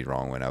 I could be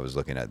wrong when I was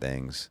looking at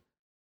things.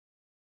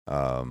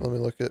 Let me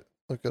look it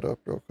up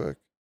real quick.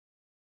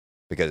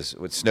 Because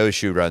with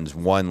snowshoe runs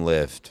 1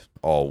 lift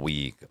all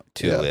week,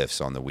 2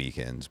 lifts on the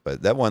weekends,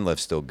 but that 1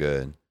 lift's still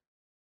good.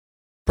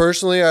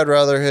 Personally, I'd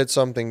rather hit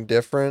something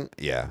different.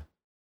 Yeah.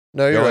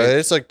 No, you're right.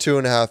 It's like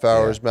 2.5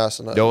 hours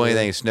Massanutten. The only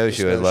thing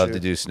snowshoe, I'd love to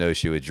do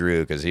snowshoe with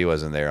Drew because he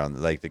wasn't there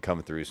on like to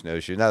come through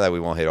snowshoe. Not that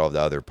we won't hit all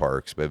the other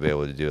parks, but be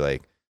able to do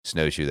like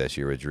snowshoe this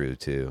year with Drew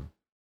too.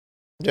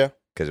 Yeah.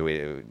 Because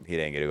he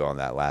didn't get to go on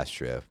that last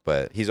trip,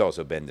 but he's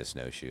also been to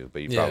snowshoe.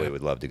 But you probably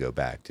would love to go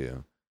back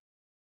too.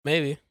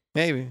 Maybe.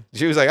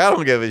 She was like, I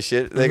don't give a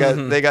shit. They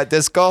got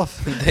disc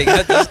golf. They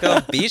got disc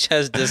golf. Beach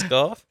has disc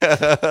golf.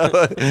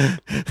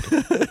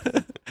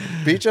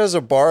 Beach has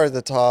a bar at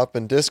the top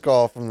and disc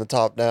golf from the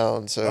top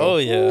down. So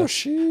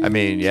I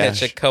mean,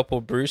 catch a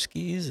couple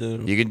brewskis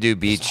and you can do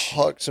beach. Just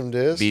huck some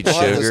discs. Beach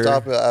we'll sugar.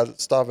 Have to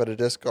stop at a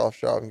disc golf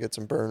shop and get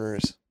some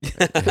burners.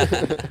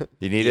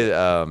 You need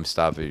to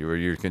stop it.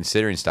 You're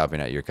considering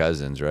stopping at your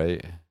cousin's,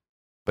 right?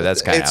 But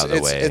that's kind of out of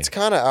the way. It's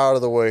kind of out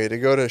of the way to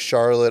go to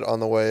Charlotte on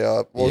the way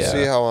up. We'll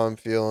see how I'm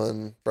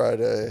feeling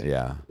Friday.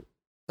 Yeah.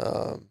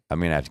 I'm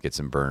going to have to get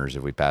some burners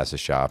if we pass a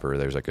shop or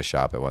there's like a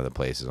shop at one of the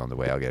places on the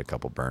way. I'll get a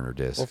couple burner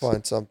discs. We'll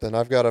find something.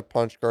 I've got a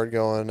punch card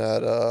going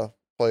at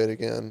Play It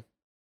Again.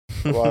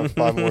 I'll have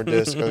 5 more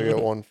discs. I'll get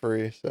 1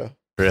 free. So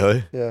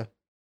Really? Yeah.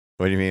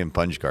 What do you mean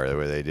punch card?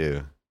 What do they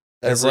do?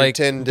 It's like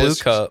 10 Blue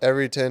discs, Cup.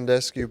 every 10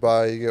 discs you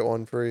buy, you get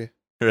 1 free.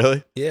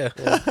 Really? Yeah.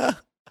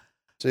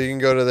 So you can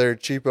go to their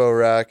cheapo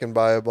rack and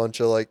buy a bunch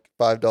of like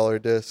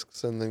 $5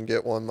 discs and then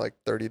get 1 like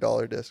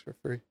 $30 disc for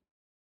free.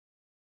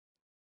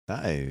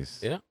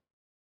 Nice. Yeah.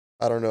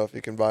 I don't know if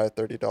you can buy a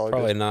 $30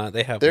 Probably disc. not.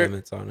 They have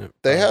limits on it.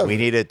 They have. We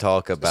need to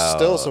talk about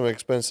Still some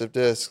expensive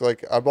discs.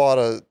 Like I bought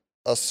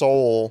a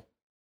Soul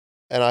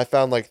and I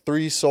found like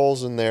 3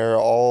 Souls in there.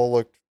 All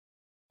looked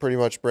pretty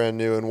much brand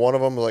new. And one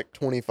of them was like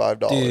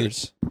 $25.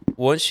 Dude,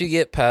 once you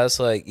get past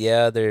like,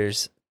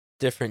 there's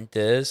different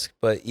discs,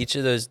 but each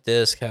of those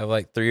discs have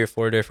like 3 or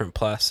 4 different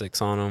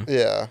plastics on them.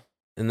 Yeah.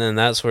 And then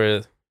that's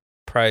where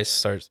price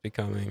starts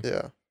becoming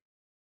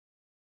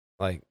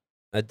like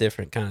a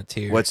different kind of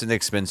tier. What's an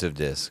expensive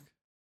disc?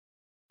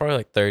 Probably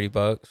like $30,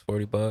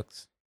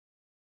 $40.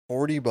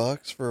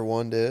 $40 for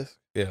 1 disc?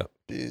 Yeah.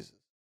 Jesus.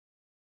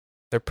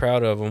 They're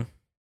proud of them.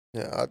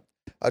 Yeah,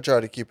 I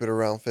try to keep it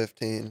around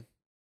 15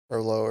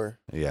 or lower.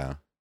 Yeah.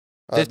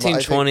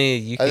 15, 20,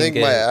 you can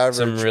get my average,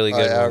 some really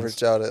good I ones.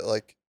 averaged out at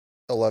like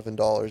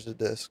 $11 a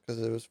disc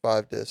because it was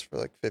 5 discs for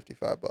like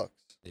 $55.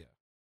 Yeah.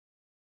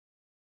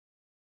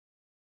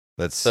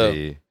 Let's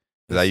see.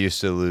 Because I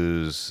used to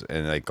lose,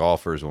 and like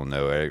golfers will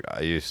know it.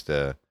 I used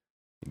to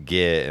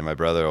get, and my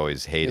brother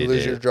always hated You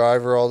lose it. your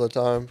driver all the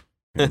time.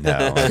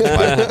 No,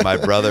 my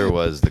brother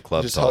was the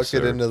club Just tosser.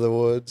 huck it into the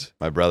woods.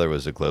 My brother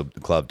was a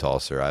club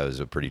tosser. I was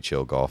a pretty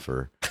chill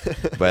golfer.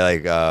 But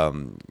like,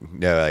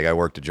 like I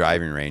worked a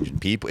driving range,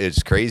 and people,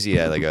 it's crazy.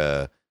 At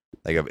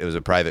it was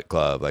a private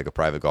club, like a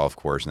private golf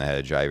course, and they had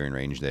a driving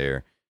range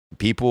there.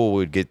 People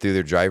would get through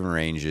their driving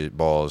range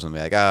balls and be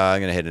like,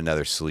 I'm gonna hit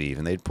another sleeve,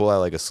 and they'd pull out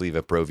like a sleeve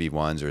of Pro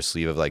V1s or a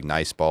sleeve of like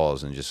nice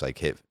balls and just like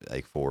hit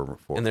like four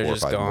and they're or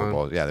just five more gone.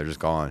 balls. Yeah, they're just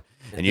gone.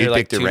 And you're you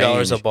like pick the $2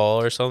 range. a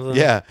ball or something.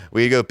 Yeah,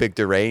 we go pick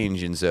the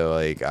range, and so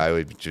like I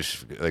would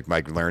just like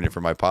Mike learned it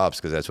from my pops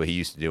because that's what he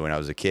used to do when I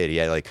was a kid. He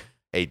had like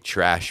a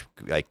trash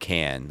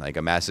can, like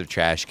a massive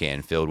trash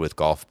can filled with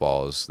golf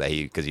balls that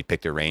because he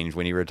picked a range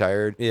when he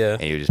retired. Yeah.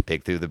 And he would just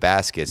pick through the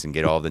baskets and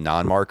get all the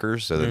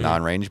non-markers, so the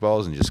non-range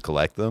balls, and just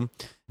collect them.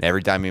 And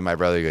every time me and my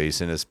brother go, he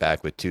sent us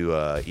back with two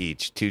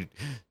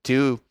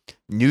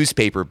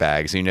newspaper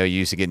bags. You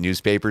used to get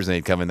newspapers and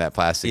they'd come in that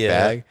plastic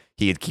bag.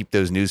 He'd keep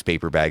those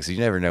newspaper bags. You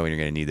never know when you're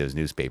going to need those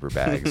newspaper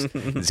bags.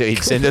 And so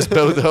he'd send us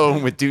both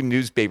home with 2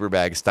 newspaper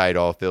bags tied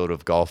all filled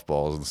with golf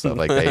balls and stuff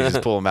like that. He'd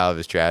just pull them out of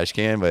his trash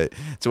can. But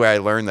that's where I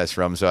learned this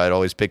from. So I'd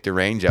always pick the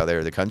range out there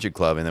at the country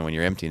club. And then when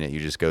you're emptying it, you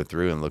just go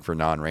through and look for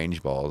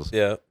non-range balls.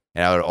 Yeah.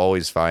 And I would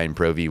always find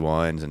Pro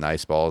V1s and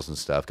nice balls and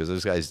stuff because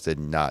those guys did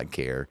not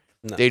care.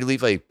 No. They'd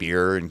leave like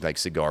beer and like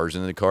cigars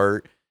in the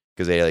cart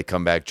because they like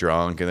come back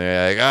drunk and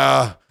they're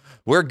like,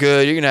 we're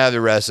good. You're going to have the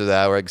rest of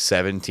that. We're like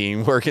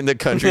 17 working the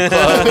country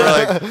club. We're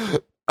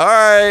like, all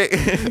right,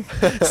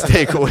 let's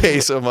take away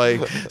some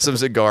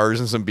cigars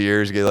and some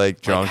beers, get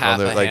like drunk half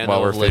on a while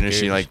handle we're of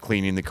finishing liquors. like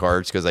cleaning the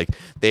carts because like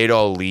they'd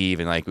all leave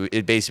and like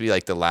it basically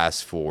like the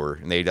last 4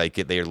 and they'd like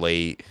get there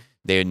late.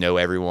 They would know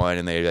everyone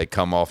and they'd like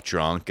come off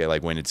drunk at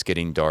like when it's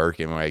getting dark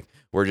and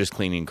we're just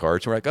cleaning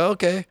carts. And we're like, oh,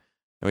 okay.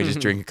 And we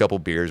just drink a couple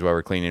beers while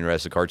we're cleaning the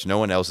rest of the carts. No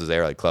one else is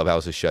there. Like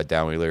clubhouse is shut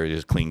down. We literally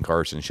just clean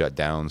carts and shut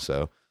down.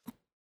 So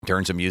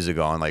turn some music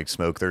on, like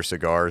smoke their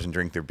cigars and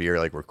drink their beer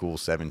like we're cool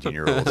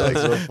 17-year-olds. Like,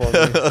 So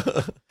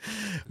funny.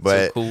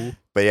 but So cool.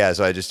 but yeah,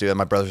 so I just do that.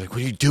 My brother's like, what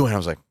are you doing? I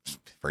was like,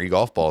 free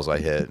golf balls I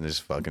hit and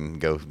just fucking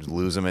go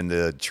lose them in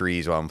the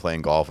trees while I'm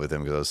playing golf with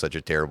him because I was such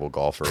a terrible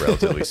golfer,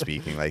 relatively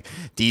speaking. Like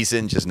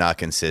decent, just not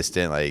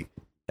consistent. Like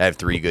I have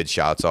 3 good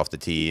shots off the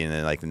tee and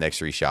then like the next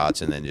 3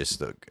 shots and then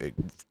just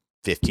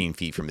 15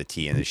 feet from the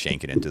tee and just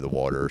shank it into the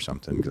water or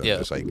something because I'm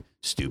just like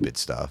stupid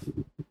stuff.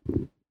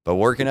 But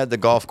working at the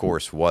golf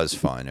course was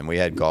fun, and we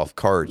had golf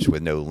carts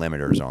with no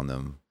limiters on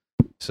them,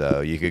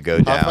 so you could go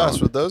down. How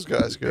fast would those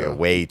guys go? Yeah,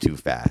 way too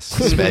fast,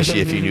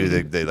 especially if you knew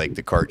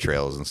the cart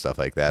trails and stuff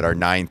like that. Our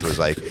 9th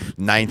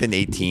and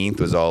 18th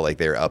was all like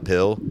they're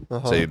uphill,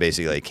 so you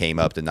basically like came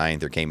up to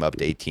 9th or came up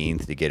to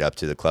 18th to get up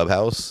to the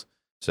clubhouse.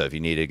 So if you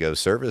needed to go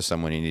service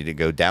someone, you needed to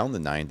go down the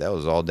 9th. That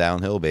was all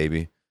downhill,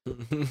 baby.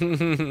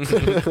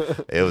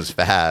 It was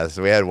fast.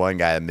 We had one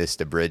guy that missed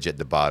a bridge at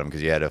the bottom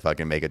because you had to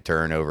fucking make a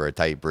turn over a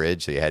tight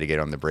bridge, so you had to get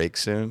on the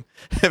brakes soon.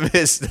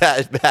 Missed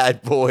that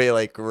bad boy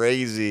like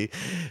crazy.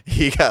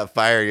 He got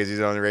fired because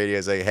he's on the radio.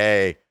 He's like,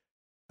 hey,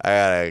 I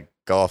got a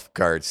golf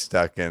cart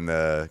stuck in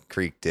the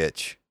creek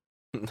ditch.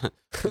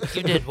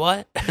 You did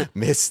what?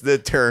 Missed the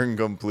turn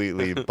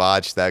completely.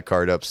 Botched that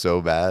cart up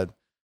so bad.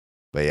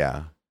 But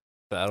yeah.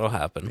 That'll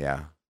happen.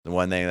 Yeah. The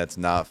one thing that's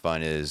not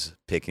fun is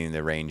picking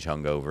the range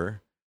hungover.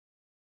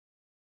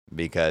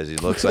 Because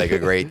it looks like a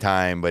great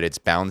time, but it's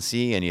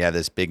bouncy, and you have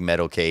this big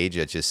metal cage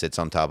that just sits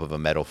on top of a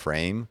metal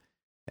frame.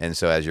 And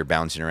so as you're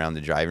bouncing around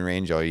the driving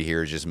range, all you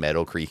hear is just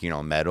metal creaking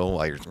on metal,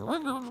 like just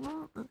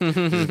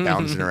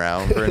bouncing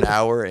around for an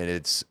hour, and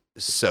it's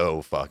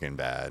so fucking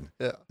bad.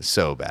 Yeah.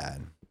 So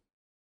bad.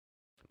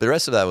 The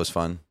rest of that was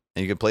fun,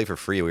 and you could play for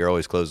free. We were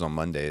always closed on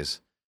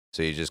Mondays.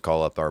 So you just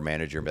call up our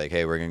manager and be like,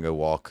 hey, we're going to go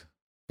walk.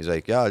 He's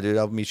like, yeah, dude,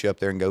 I'll meet you up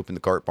there and go open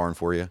the cart barn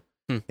for you.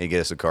 He'd get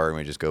us a cart, and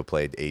we just go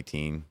play at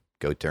 18.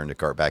 Go turn the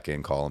cart back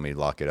in, call him, he'd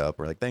lock it up.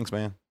 We're like, thanks,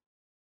 man.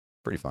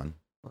 Pretty fun.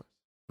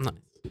 Nice.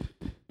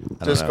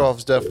 Disc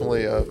golf's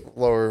definitely a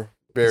lower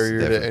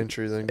barrier to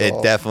entry than golf.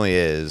 It definitely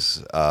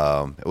is,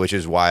 which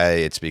is why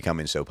it's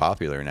becoming so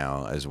popular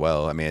now as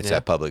well. I mean, it's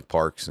at public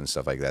parks and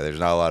stuff like that. There's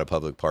not a lot of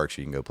public parks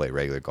you can go play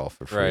regular golf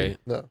for free. Right.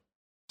 No.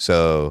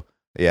 So,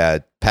 yeah,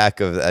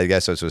 I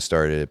guess that's what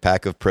started. A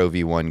pack of Pro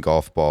V1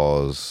 golf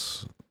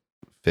balls,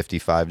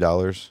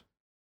 $55.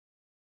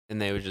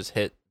 And they would just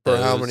hit For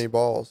those. how many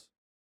balls?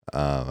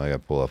 I got to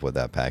pull up what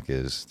that pack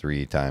is.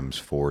 3 times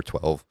 4,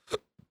 12.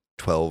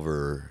 12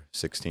 or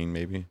 16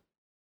 maybe.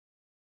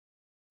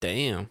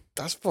 Damn.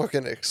 That's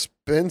fucking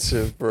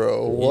expensive,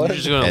 bro. What? You're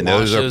just gonna And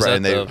those launch are at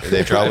and the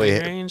they probably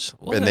driving range?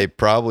 What? and they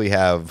probably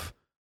have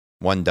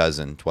 1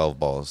 dozen 12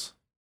 balls.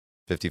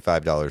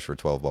 $55 for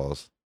 12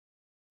 balls.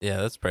 Yeah,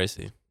 that's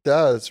pricey.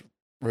 That's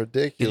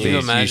ridiculous. Could you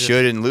You imagine-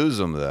 shouldn't lose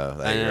them though,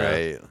 I know.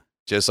 right?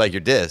 Just like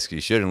your disc,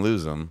 you shouldn't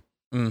lose them.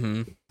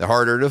 Mm-hmm. They're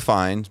harder to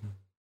find,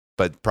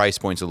 but price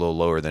point's a little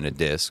lower than a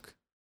disc.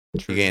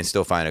 True. You can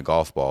still find a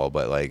golf ball,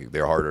 but like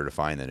they're harder to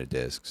find than a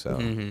disc. So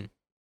Mm-hmm.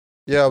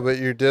 Yeah, but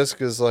your disc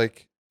is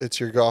like, it's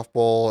your golf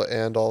ball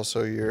and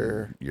also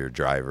your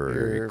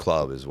driver, your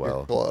club as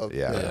well. club.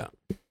 Yeah.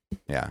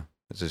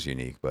 It's just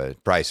unique,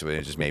 but price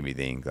it just made me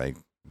think like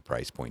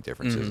price point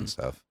differences and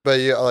stuff. But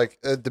yeah, like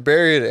the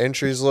barrier to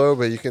entry is low,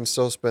 but you can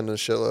still spend a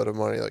shitload of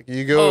money. Like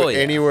you go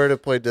anywhere to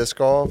play disc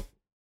golf,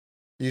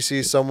 you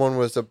see someone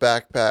with a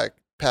backpack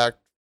packed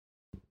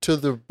to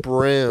the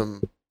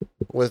brim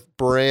with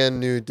brand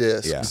new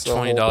discs. Yeah.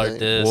 $20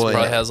 disc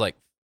probably has like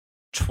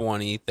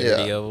 20,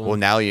 30 of them. Well,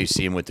 now you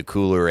see them with the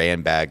cooler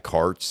and bag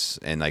carts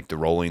and like the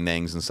rolling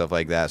things and stuff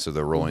like that. So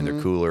they're rolling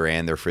their cooler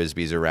and their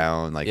frisbees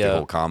around, like the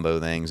whole combo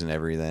things and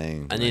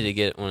everything. I need to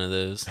get one of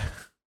those.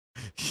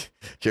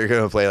 You're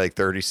gonna play like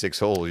 36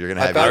 holes. You're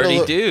gonna have You're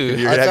your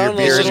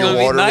beer and your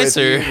water with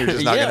you. You're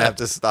just not gonna have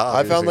to stop.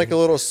 I found like a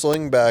little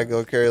sling bag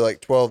that'll carry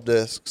like 12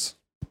 discs.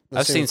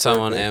 I've seen some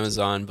on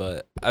Amazon,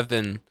 but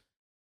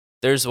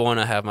there's one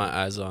I have my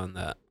eyes on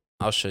that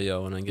I'll show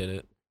y'all when I get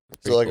it.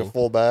 So like a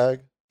full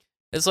bag?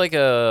 It's like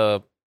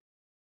a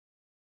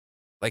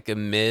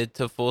mid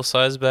to full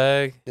size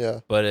bag.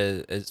 Yeah. But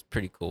it's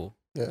pretty cool.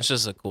 Yeah. It's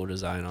just a cool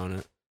design on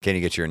it. Can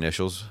you get your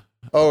initials?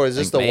 Oh, is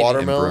this the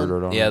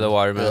watermelon? Yeah, the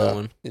watermelon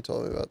one. You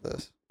told me about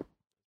this.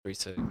 Pretty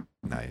sick.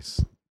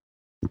 Nice.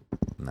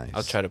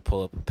 I'll try to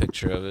pull up a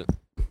picture of it.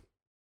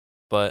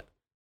 But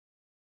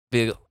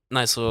be a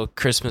nice little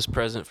Christmas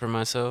present for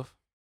myself.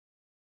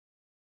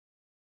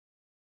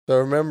 So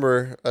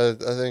remember, I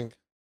think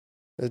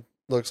it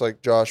looks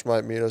like Josh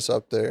might meet us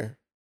up there.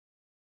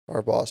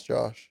 Our boss,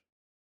 Josh.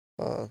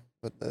 But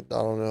I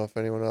don't know if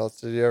anyone else.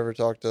 Did you ever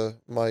talk to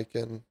Mike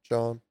and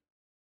Sean?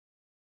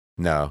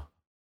 No.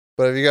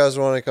 But if you guys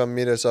want to come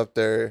meet us up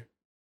there,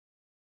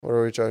 what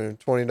are we charging?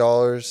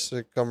 $20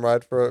 to come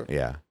ride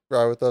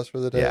with us for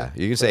the day? Yeah,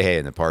 you can say hey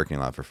in the parking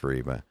lot for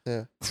free, but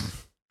yeah.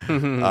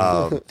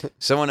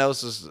 Someone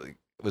else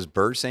was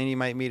Bert saying he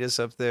might meet us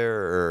up there,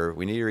 or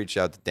we need to reach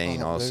out to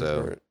Dane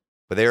also.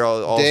 But they're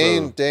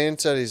also Dane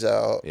said he's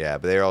out. Yeah,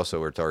 but they also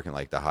were talking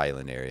like the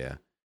Highland area.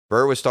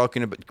 Bert was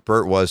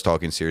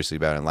talking seriously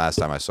about it. And last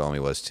time I saw him,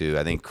 he was too.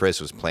 I think Chris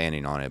was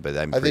planning on it, but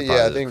I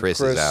think Chris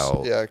is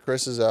out. Yeah,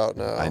 Chris is out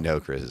now. I know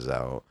Chris is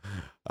out.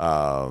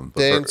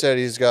 Dane said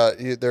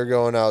they're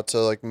going out to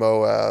like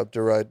Moab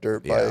to ride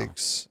dirt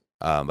bikes.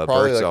 But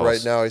probably Bert's like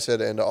right now. He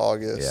said end of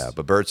August. Yeah,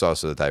 but Bert's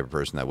also the type of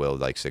person that will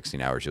like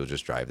 16 hours. He'll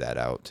just drive that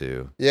out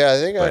too. Yeah,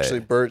 I think actually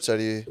Bert said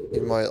he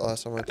might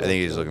last time. I think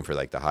he's looking for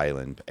like the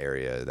Highland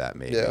area. That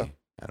maybe. Yeah.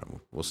 I don't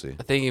know. We'll see.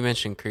 I think you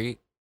mentioned Creek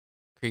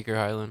or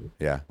Highland.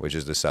 Yeah, which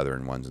is the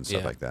southern ones and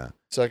stuff like that.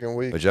 Second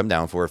week. Which I'm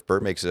down for. If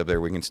Bert makes it up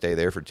there, we can stay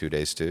there for 2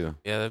 days too.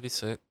 Yeah, that'd be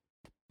sick.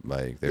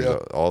 Like there's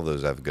all of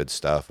those have good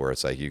stuff where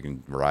it's like you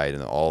can ride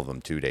in all of them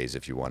 2 days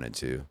if you wanted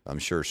to. I'm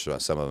sure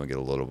some of them get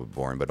a little bit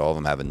boring, but all of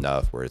them have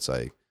enough where it's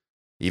like,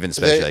 even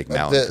especially like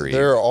Mountain Creek.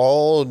 They're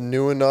all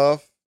new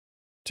enough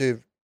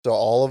to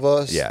all of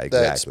us. Yeah, exactly.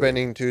 That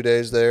spending 2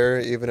 days there,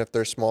 even if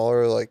they're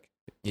smaller, like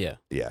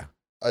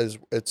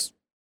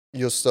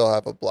you'll still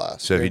have a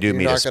blast. So if you do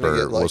meet us,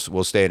 Bert,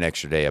 we'll stay an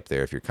extra day up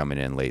there. If you're coming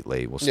in late,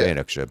 we'll stay an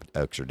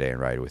extra day and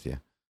ride with you.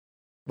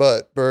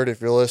 But Bert, if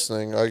you're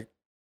listening, I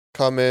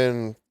come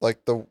in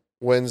like the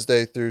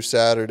Wednesday through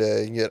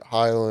Saturday and get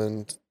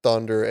Highland,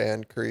 Thunder,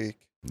 and Creek.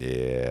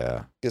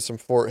 Yeah. Get some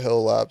Fort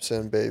Hill laps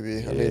in,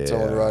 baby. I need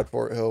someone to ride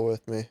Fort Hill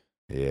with me.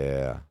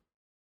 Yeah.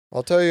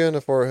 I'll tell you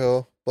into Fort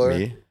Hill, Blair.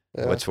 Me?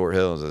 Yeah. What's Fort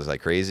Hill? Is it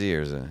like crazy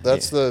or is it?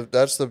 That's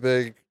the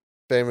big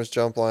famous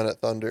jump line at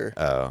Thunder.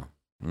 Oh.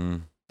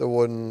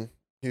 The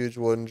huge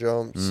wooden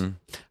jumps.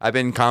 I've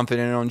been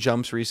confident on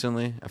jumps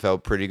recently. I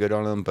felt pretty good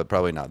on them, but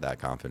probably not that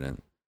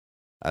confident.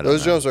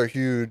 Those jumps are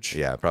huge.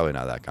 Yeah, probably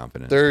not that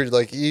confident. They're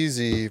like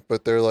easy,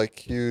 but they're like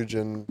huge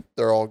and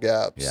they're all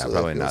gaps. Yeah, so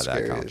probably not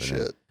that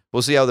confident.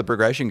 We'll see how the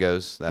progression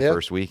goes that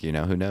first week.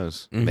 Who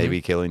knows?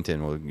 Maybe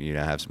Killington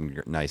will have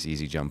some nice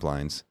easy jump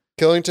lines.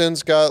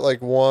 Killington's got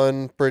like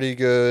one pretty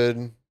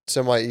good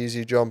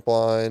semi-easy jump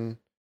line.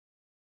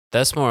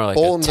 That's more like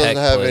Bolton a tech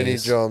doesn't have place. any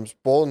jumps.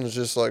 Bolton's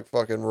just like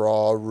fucking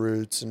raw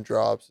roots and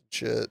drops and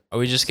shit. Are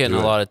we just getting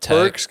a lot of tech?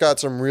 Burke's got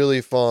some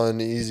really fun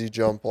easy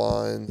jump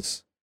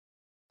lines.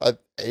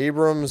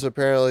 Abrams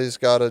apparently has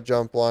got a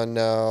jump line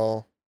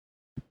now.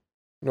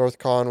 North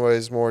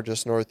Conway's more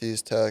just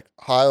Northeast Tech.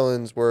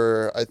 Highlands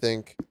where I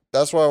think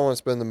that's why I want to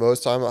spend the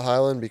most time at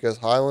Highland, because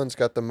Highland's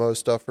got the most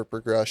stuff for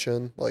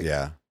progression. Like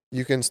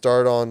you can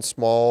start on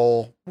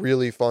small,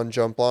 really fun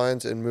jump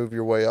lines and move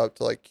your way up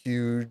to like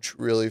huge,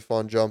 really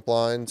fun jump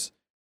lines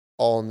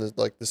all in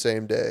the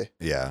same day.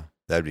 Yeah,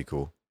 that'd be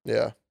cool.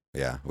 Yeah.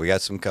 Yeah. We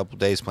got some couple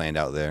days planned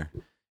out there.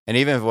 And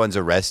even if one's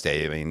a rest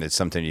day, I mean, it's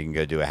something you can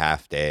go do a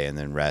half day and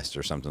then rest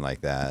or something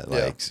like that.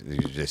 Like you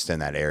just in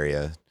that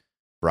area,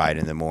 ride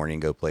in the morning,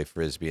 go play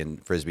frisbee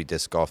and frisbee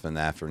disc golf in the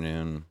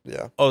afternoon.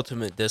 Yeah.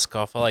 Ultimate disc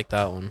golf. I like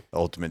that one.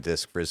 Ultimate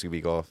disc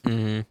frisbee golf.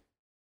 Mm-hmm.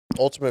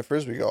 Ultimate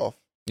frisbee golf.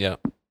 Yeah.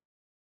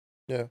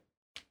 Yeah.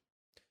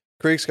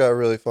 Creek's got a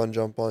really fun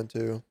jump line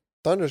too.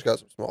 Thunder's got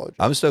some smaller jumps.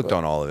 I'm stoked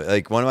on all of it.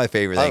 Like one of my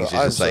favorite things is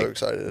just like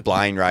excited.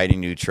 Blind riding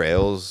new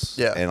trails.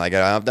 Yeah. And like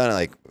I've done it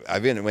like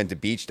went to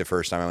beach the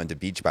first time I went to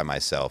beach by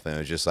myself, and it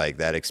was just like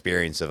that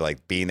experience of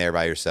like being there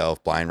by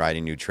yourself, blind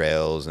riding new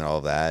trails and all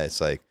of that.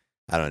 It's like,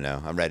 I don't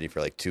know. I'm ready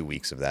for like 2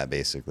 weeks of that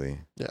basically.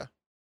 Yeah.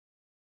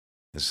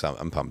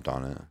 I'm pumped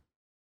on it.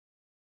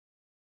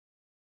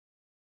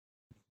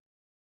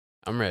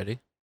 I'm ready.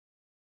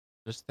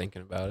 Just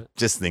thinking about it.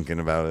 Just thinking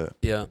about it.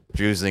 Yeah.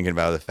 Drew's thinking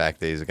about the fact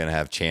that he's gonna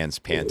have Chance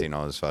panting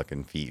on his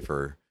fucking feet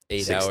for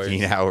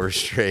 16 hours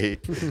straight.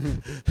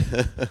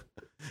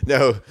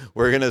 No,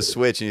 we're gonna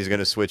switch, and he's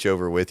gonna switch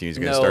over with you. He's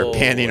gonna start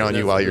panting on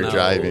you while you're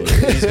driving.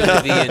 He's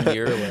gonna be in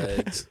your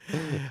legs.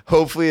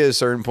 Hopefully, at a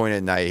certain point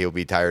at night, he'll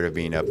be tired of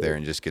being up there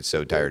and just get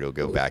so tired he'll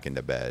go back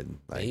into bed.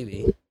 Like,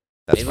 Maybe.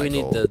 That's Maybe we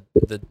my goal. need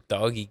the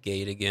doggy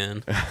gate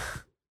again.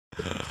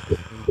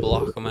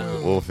 Block him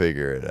out. We'll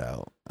figure it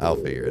out. I'll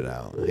figure it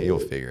out. He'll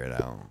figure it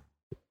out.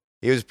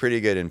 He was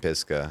pretty good in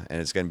Pisgah,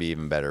 and it's gonna be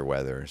even better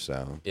weather.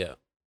 So Yeah.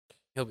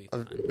 He'll be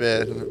fine.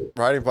 Man,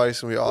 riding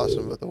bike's gonna be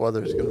awesome, but the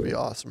weather's gonna be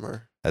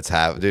awesomer. that's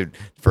how, dude.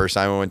 First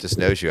time I went to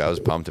snowshoe, I was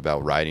pumped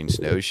about riding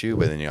snowshoe,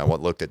 but then I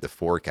looked at the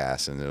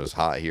forecast, and it was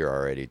hot here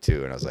already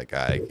too, and I was like,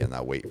 I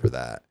cannot wait for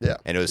that. Yeah.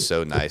 And it was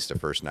so nice the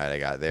first night I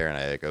got there, and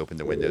I opened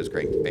the windows,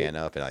 cranked the fan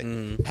up, and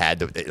I had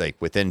to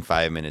within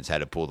 5 minutes had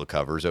to pull the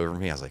covers over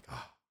me. I was like,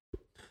 oh.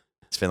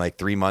 It's been like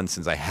 3 months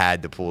since I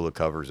had to pull the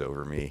covers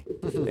over me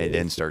and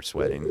then start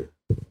sweating.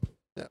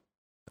 Yeah.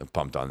 I'm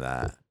pumped on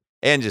that.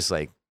 And just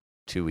like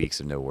 2 weeks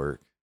of no work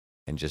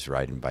and just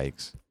riding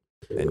bikes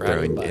and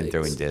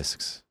throwing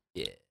discs.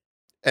 Yeah.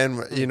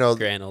 And you know,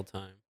 Grand old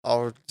time.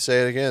 I'll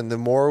say it again. The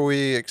more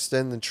we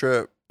extend the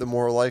trip, the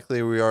more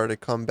likely we are to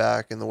come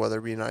back and the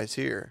weather be nice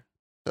here.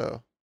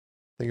 So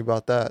think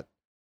about that.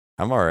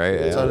 I'm all right.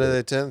 Yeah. Sunday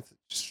the 10th,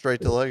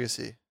 straight to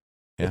Legacy.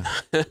 Yeah.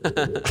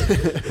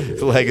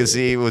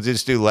 Legacy. We'll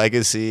just do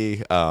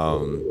Legacy.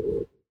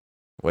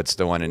 What's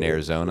the one in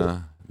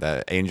Arizona?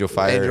 That Angel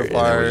Fire. Angel And then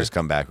Fire. we'll just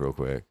come back real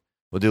quick.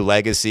 We'll do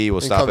Legacy. We'll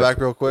And stop come back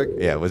real quick.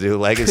 Yeah, we'll do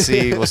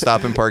Legacy. We'll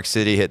stop in Park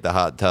City, hit the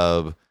hot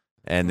tub,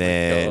 and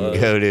then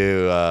go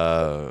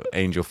to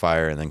Angel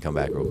Fire, and then come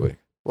back real quick.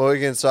 Well,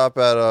 we can stop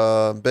at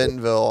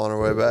Bentonville on our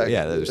way back.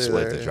 Yeah, they'll Stay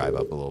split there, the yeah. drive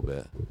up a little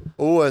bit.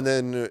 Oh, and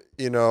then,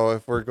 you know,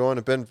 if we're going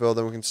to Bentonville,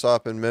 then we can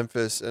stop in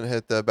Memphis and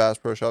hit the Bass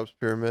Pro Shops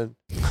Pyramid.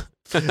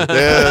 Dude,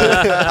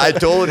 I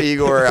told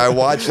Igor, I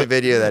watched the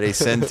video that he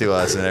sent to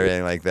us and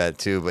everything like that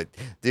too. But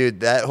dude,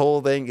 that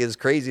whole thing is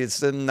crazy. It's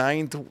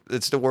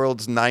the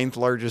world's 9th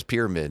largest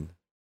pyramid.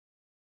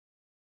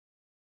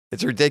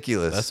 It's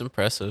ridiculous. That's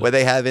impressive. What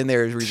they have in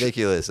there is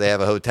ridiculous. They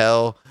have a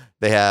hotel.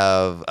 They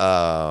have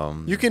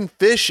You can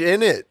fish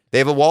in it. They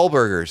have a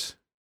Wahlburgers.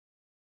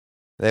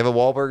 They have a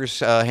Wahlburgers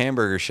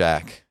hamburger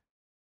shack.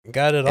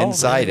 Got it all.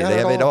 Inside it. got They it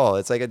have it all. all.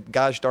 It's like a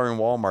gosh darn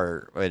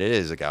Walmart. It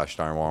is a gosh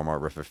darn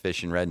Walmart, but for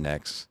fishing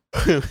rednecks.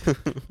 And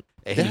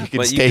Yeah, you can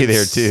but you stay can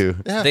there too.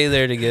 Yeah. Stay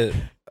there to get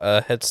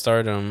a head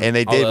start on. And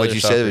they all did the what other you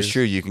said was shoppers.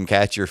 true. You can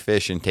catch your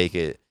fish and take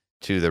it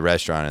to the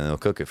restaurant and they'll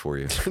cook it for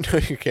you. No,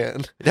 you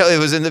can't. No, it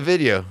was in the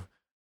video.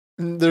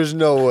 There's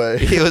no way.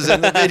 It was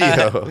in the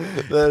video.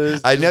 That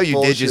is I know you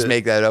did just bullshit.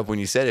 make that up when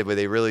you said it, but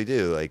they really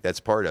do. Like,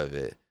 that's part of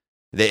it.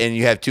 And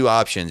you have two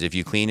options. If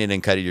you clean it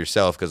and cut it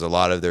yourself, because a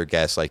lot of their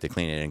guests like to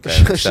clean it and cut it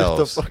Shut the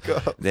themselves, fuck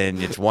up.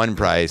 then it's one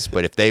price.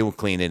 But if they will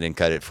clean it and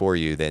cut it for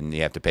you, then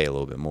you have to pay a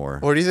little bit more.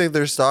 What do you think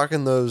they're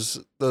stocking those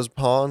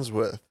ponds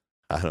with?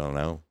 I don't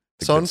know.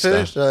 The good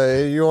Sunfish?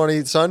 stuff. You want to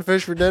eat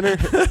sunfish for dinner?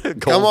 Come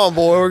Gold- on,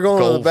 boy. We're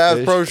going to the Bass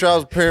goldfish. Pro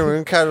Shops Pyramid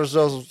and catch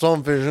ourselves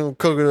some sunfish and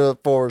cook it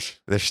up for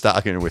us. They're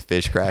stocking it with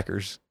fish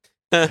crackers.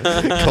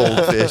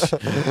 Goldfish.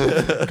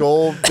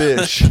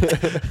 Goldfish.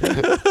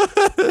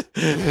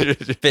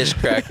 Fish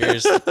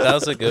crackers. That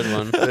was a good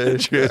one.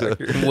 Fish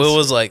crackers. Will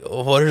was like,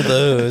 "What are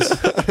those?"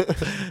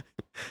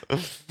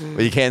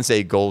 But you can't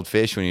say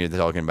goldfish when you're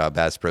talking about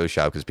Bass Pro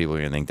Shop because people are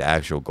going to think the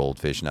actual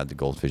goldfish, not the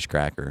goldfish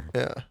cracker.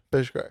 Yeah,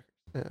 fish crackers.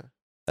 Yeah.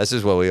 That's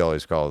just what we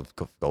always called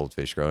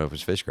goldfish growing up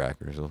was fish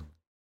crackers.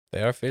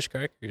 They are fish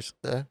crackers.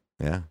 Yeah.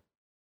 Yeah.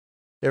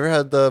 You ever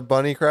had the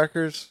bunny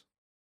crackers?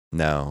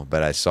 No,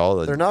 but I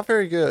saw They're not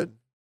very good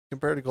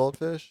compared to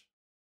goldfish.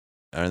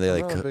 Aren't they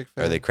I'm like? not a big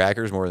Are they fan.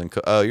 crackers more than?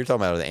 Oh, you're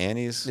talking about the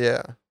Annie's?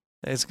 Yeah.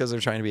 It's because they're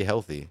trying to be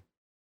healthy.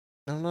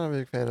 I'm not a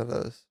big fan of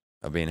those.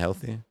 Of being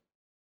healthy.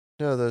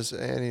 No, those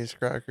Annie's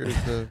crackers,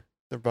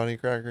 they're bunny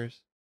crackers.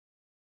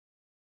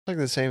 It's like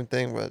the same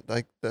thing, but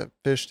like the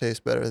fish tastes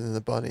better than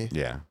the bunny.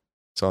 Yeah.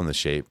 It's on the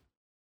shape.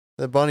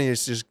 The bunny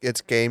is just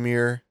it's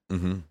gamier.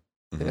 Mm-hmm.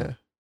 Yeah.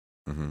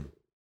 Mm-hmm.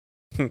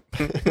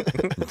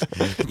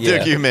 Yeah.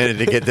 Took you a minute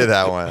to get to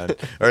that one,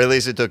 or at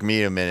least it took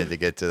me a minute to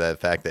get to that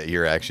fact that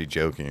you're actually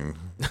joking.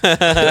 He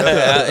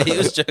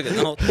was joking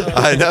the whole time.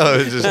 I know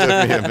it just took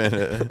me a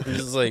minute. I'm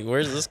just like,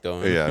 "Where's this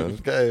going?" Yeah.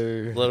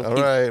 Okay. Little All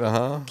keep-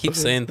 right. Keep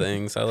saying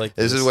things. I like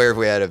This is where if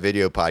we had a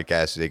video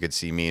podcast, they could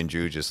see me and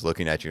Drew just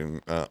looking at you.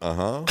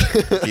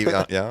 Keep,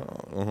 yeah.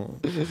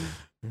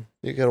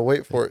 You gotta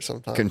wait for it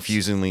sometimes.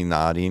 Confusingly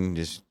nodding.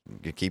 Just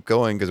keep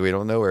going because we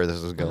don't know where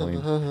this is going.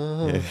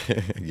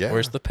 Yeah.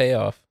 Where's the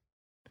payoff?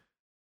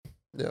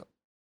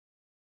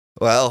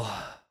 Well,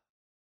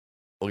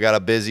 we got a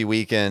busy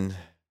weekend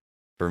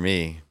for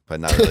me, but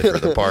not really for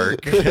the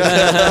park.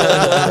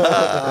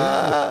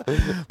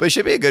 But it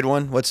should be a good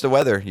one. What's the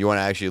weather? You want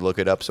to actually look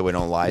it up so we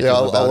don't lie to Yeah,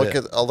 them I'll about look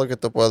it? I'll look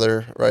at the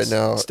weather right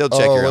now. Still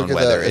check your look own at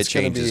weather. that. It It's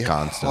gonna changes be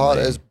constantly. Hot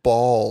as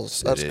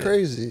balls. It That's is.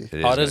 crazy. It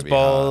is Hot gonna as be hot.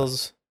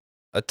 balls.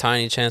 A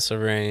tiny chance of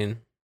rain.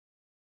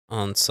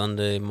 on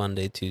Sunday,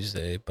 Monday,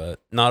 Tuesday, but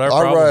not our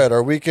All problem. right,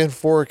 our weekend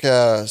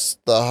forecast.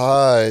 The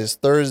highs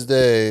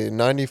Thursday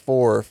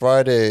 94,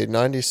 Friday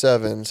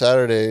 97,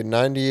 Saturday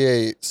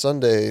 98,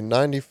 Sunday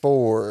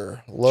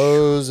 94.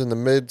 Lows in the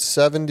mid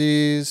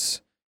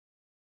 70s.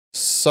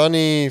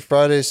 Sunny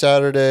Friday,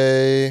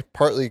 Saturday,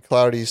 partly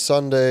cloudy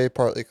Sunday,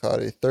 partly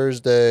cloudy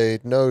Thursday.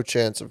 No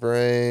chance of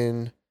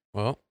rain.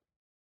 Well,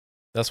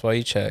 that's why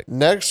you check.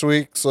 Next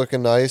week's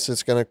looking nice.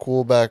 It's going to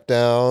cool back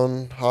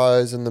down.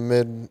 Highs in the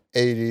mid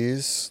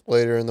 80s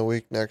later in the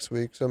week next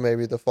week. So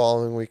maybe the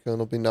following weekend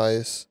will be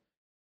nice.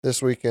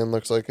 This weekend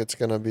looks like it's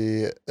going to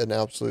be an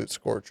absolute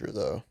scorcher,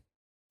 though.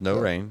 No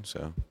Yeah. rain,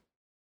 so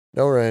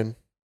No rain.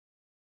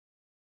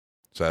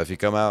 if you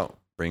come out,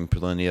 bring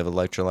plenty of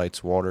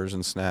electrolytes, waters,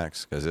 and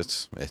snacks because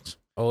it's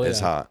Oh, yeah. it's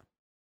hot.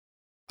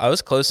 I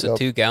was close to Yep.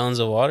 2 gallons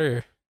of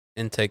water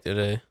intake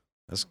today.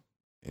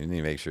 You need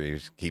to make sure you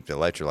keep the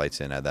electrolytes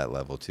in at that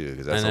level too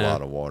because that's I a know.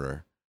 lot of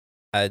water.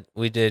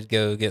 We did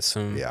go get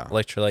some Yeah.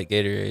 electrolyte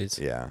Gatorades.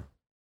 Yeah,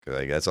 'cause,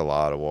 like that's a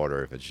lot of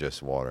water if it's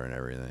just water and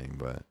everything,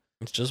 but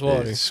It's just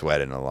water. it's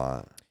sweating a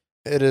lot.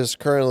 It is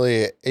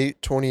currently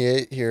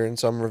 8:28 here in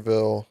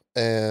Somerville,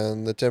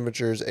 and the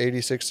temperature is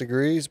 86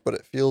 degrees, but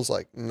it feels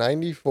like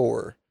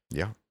 94.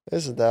 Yeah,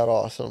 Isn't that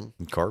awesome?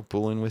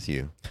 carpooling with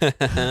you.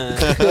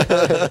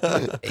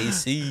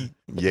 AC.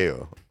 Yeah.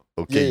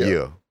 Okay.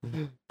 Yeah.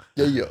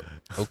 Yeah. Yeah.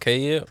 Okay,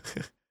 yeah.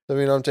 I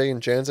mean, I'm taking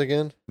chance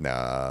again. Nah,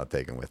 I'll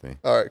take him with me.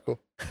 All right, cool.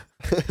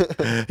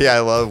 Yeah, I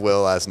love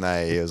Will last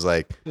night. He was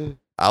like,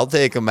 I'll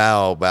take him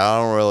out, but I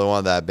don't really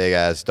want that big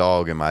ass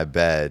dog in my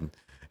bed.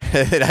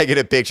 And I get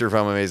a picture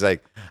from him. He's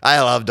like, I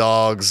love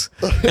dogs.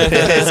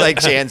 It's like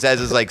Chance has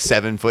his like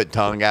 7-foot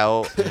tongue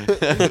out.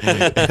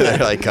 They're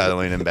like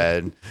cuddling in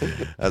bed.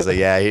 I was like,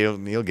 yeah, he'll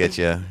get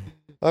you.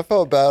 I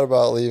felt bad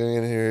about leaving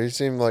in here. He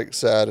seemed like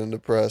sad and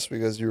depressed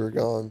because you were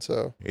gone.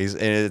 So And it's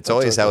That's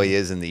always how okay. he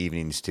is in the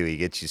evenings too. He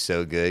gets you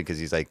so good because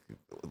he's like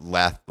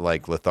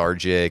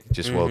lethargic,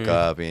 just woke Mhm.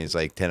 up, and he's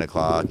like 10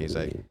 o'clock. He's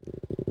like,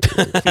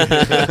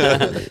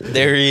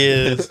 There he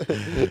is.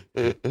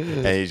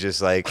 and he's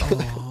just like,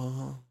 oh.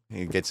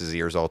 He gets his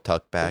ears all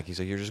tucked back. He's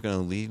like, you're just gonna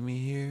leave me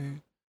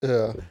here?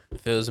 yeah,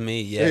 If it was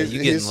me, yeah, He's- you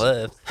getting he's-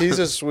 left. he's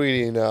a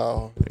sweetie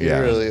now. He Yeah.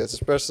 really is.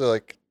 Especially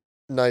like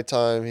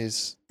nighttime.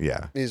 He's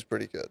Yeah,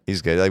 pretty good.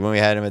 he's good. Like when we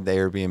had him at the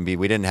Airbnb,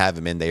 we didn't have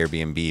him in the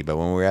Airbnb, but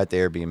when we were at the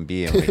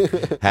Airbnb and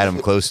we had him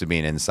close to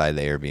being inside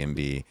the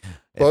Airbnb.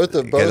 Both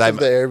of 'cause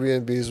the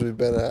Airbnbs we've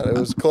been at, it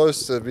was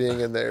close to being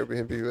in the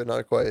Airbnb, but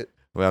not quite.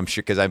 Well, I'm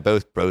sure because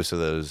both of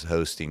those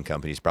hosting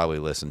companies probably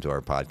listen to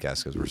our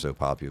podcast because we're so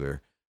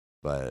popular,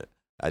 but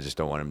I just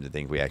don't want him to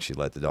think we actually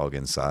let the dog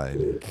inside.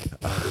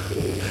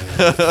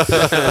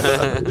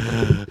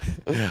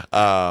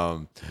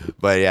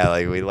 But yeah,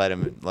 like we let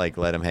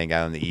him hang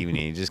out in the evening.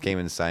 He just came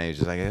inside. He's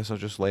just like, I guess I'll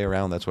just lay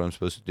around. That's what I'm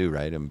supposed to do,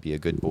 right? And be a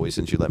good boy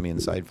since you let me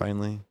inside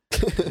finally.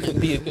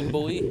 Be a good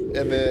boy.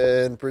 And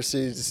then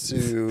proceeds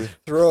to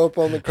throw up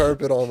on the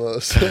carpet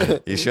almost.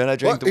 You shouldn't have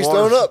drank What? the He's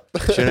water. throwing up.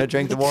 Shouldn't have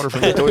drank the water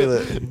from the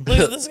toilet. Look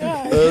at this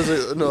guy.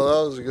 That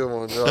was a good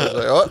one. I was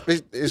like,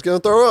 oh, he's gonna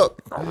throw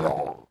up.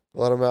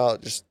 Let him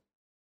out. Just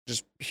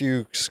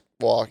pukes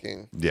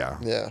walking. Yeah,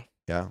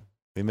 Yeah.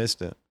 we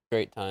missed it.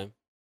 Great time.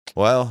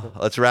 Well,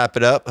 let's wrap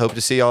it up. Hope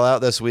to see y'all out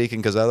this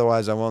weekend because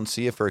otherwise I won't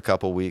see you for a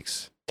couple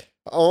weeks.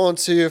 I won't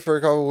see you for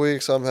a couple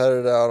weeks. I'm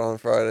headed out on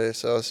Friday,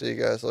 so I'll see you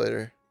guys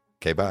later.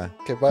 Okay, bye.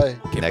 Okay, bye.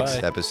 Okay, Next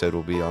bye. episode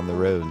will be on the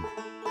road.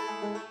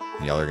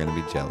 And y'all are going to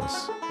be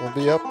jealous. We'll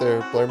be up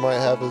there. Blair might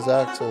have his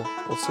axle.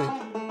 We'll see.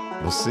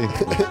 We'll see.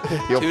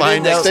 You'll Tune in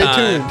find next out. Stay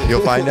time. tuned.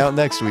 You'll find out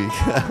next week.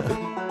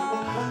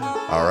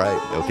 All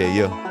right. Okay,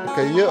 you.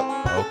 Okay,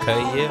 yeah.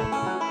 Okay, yeah.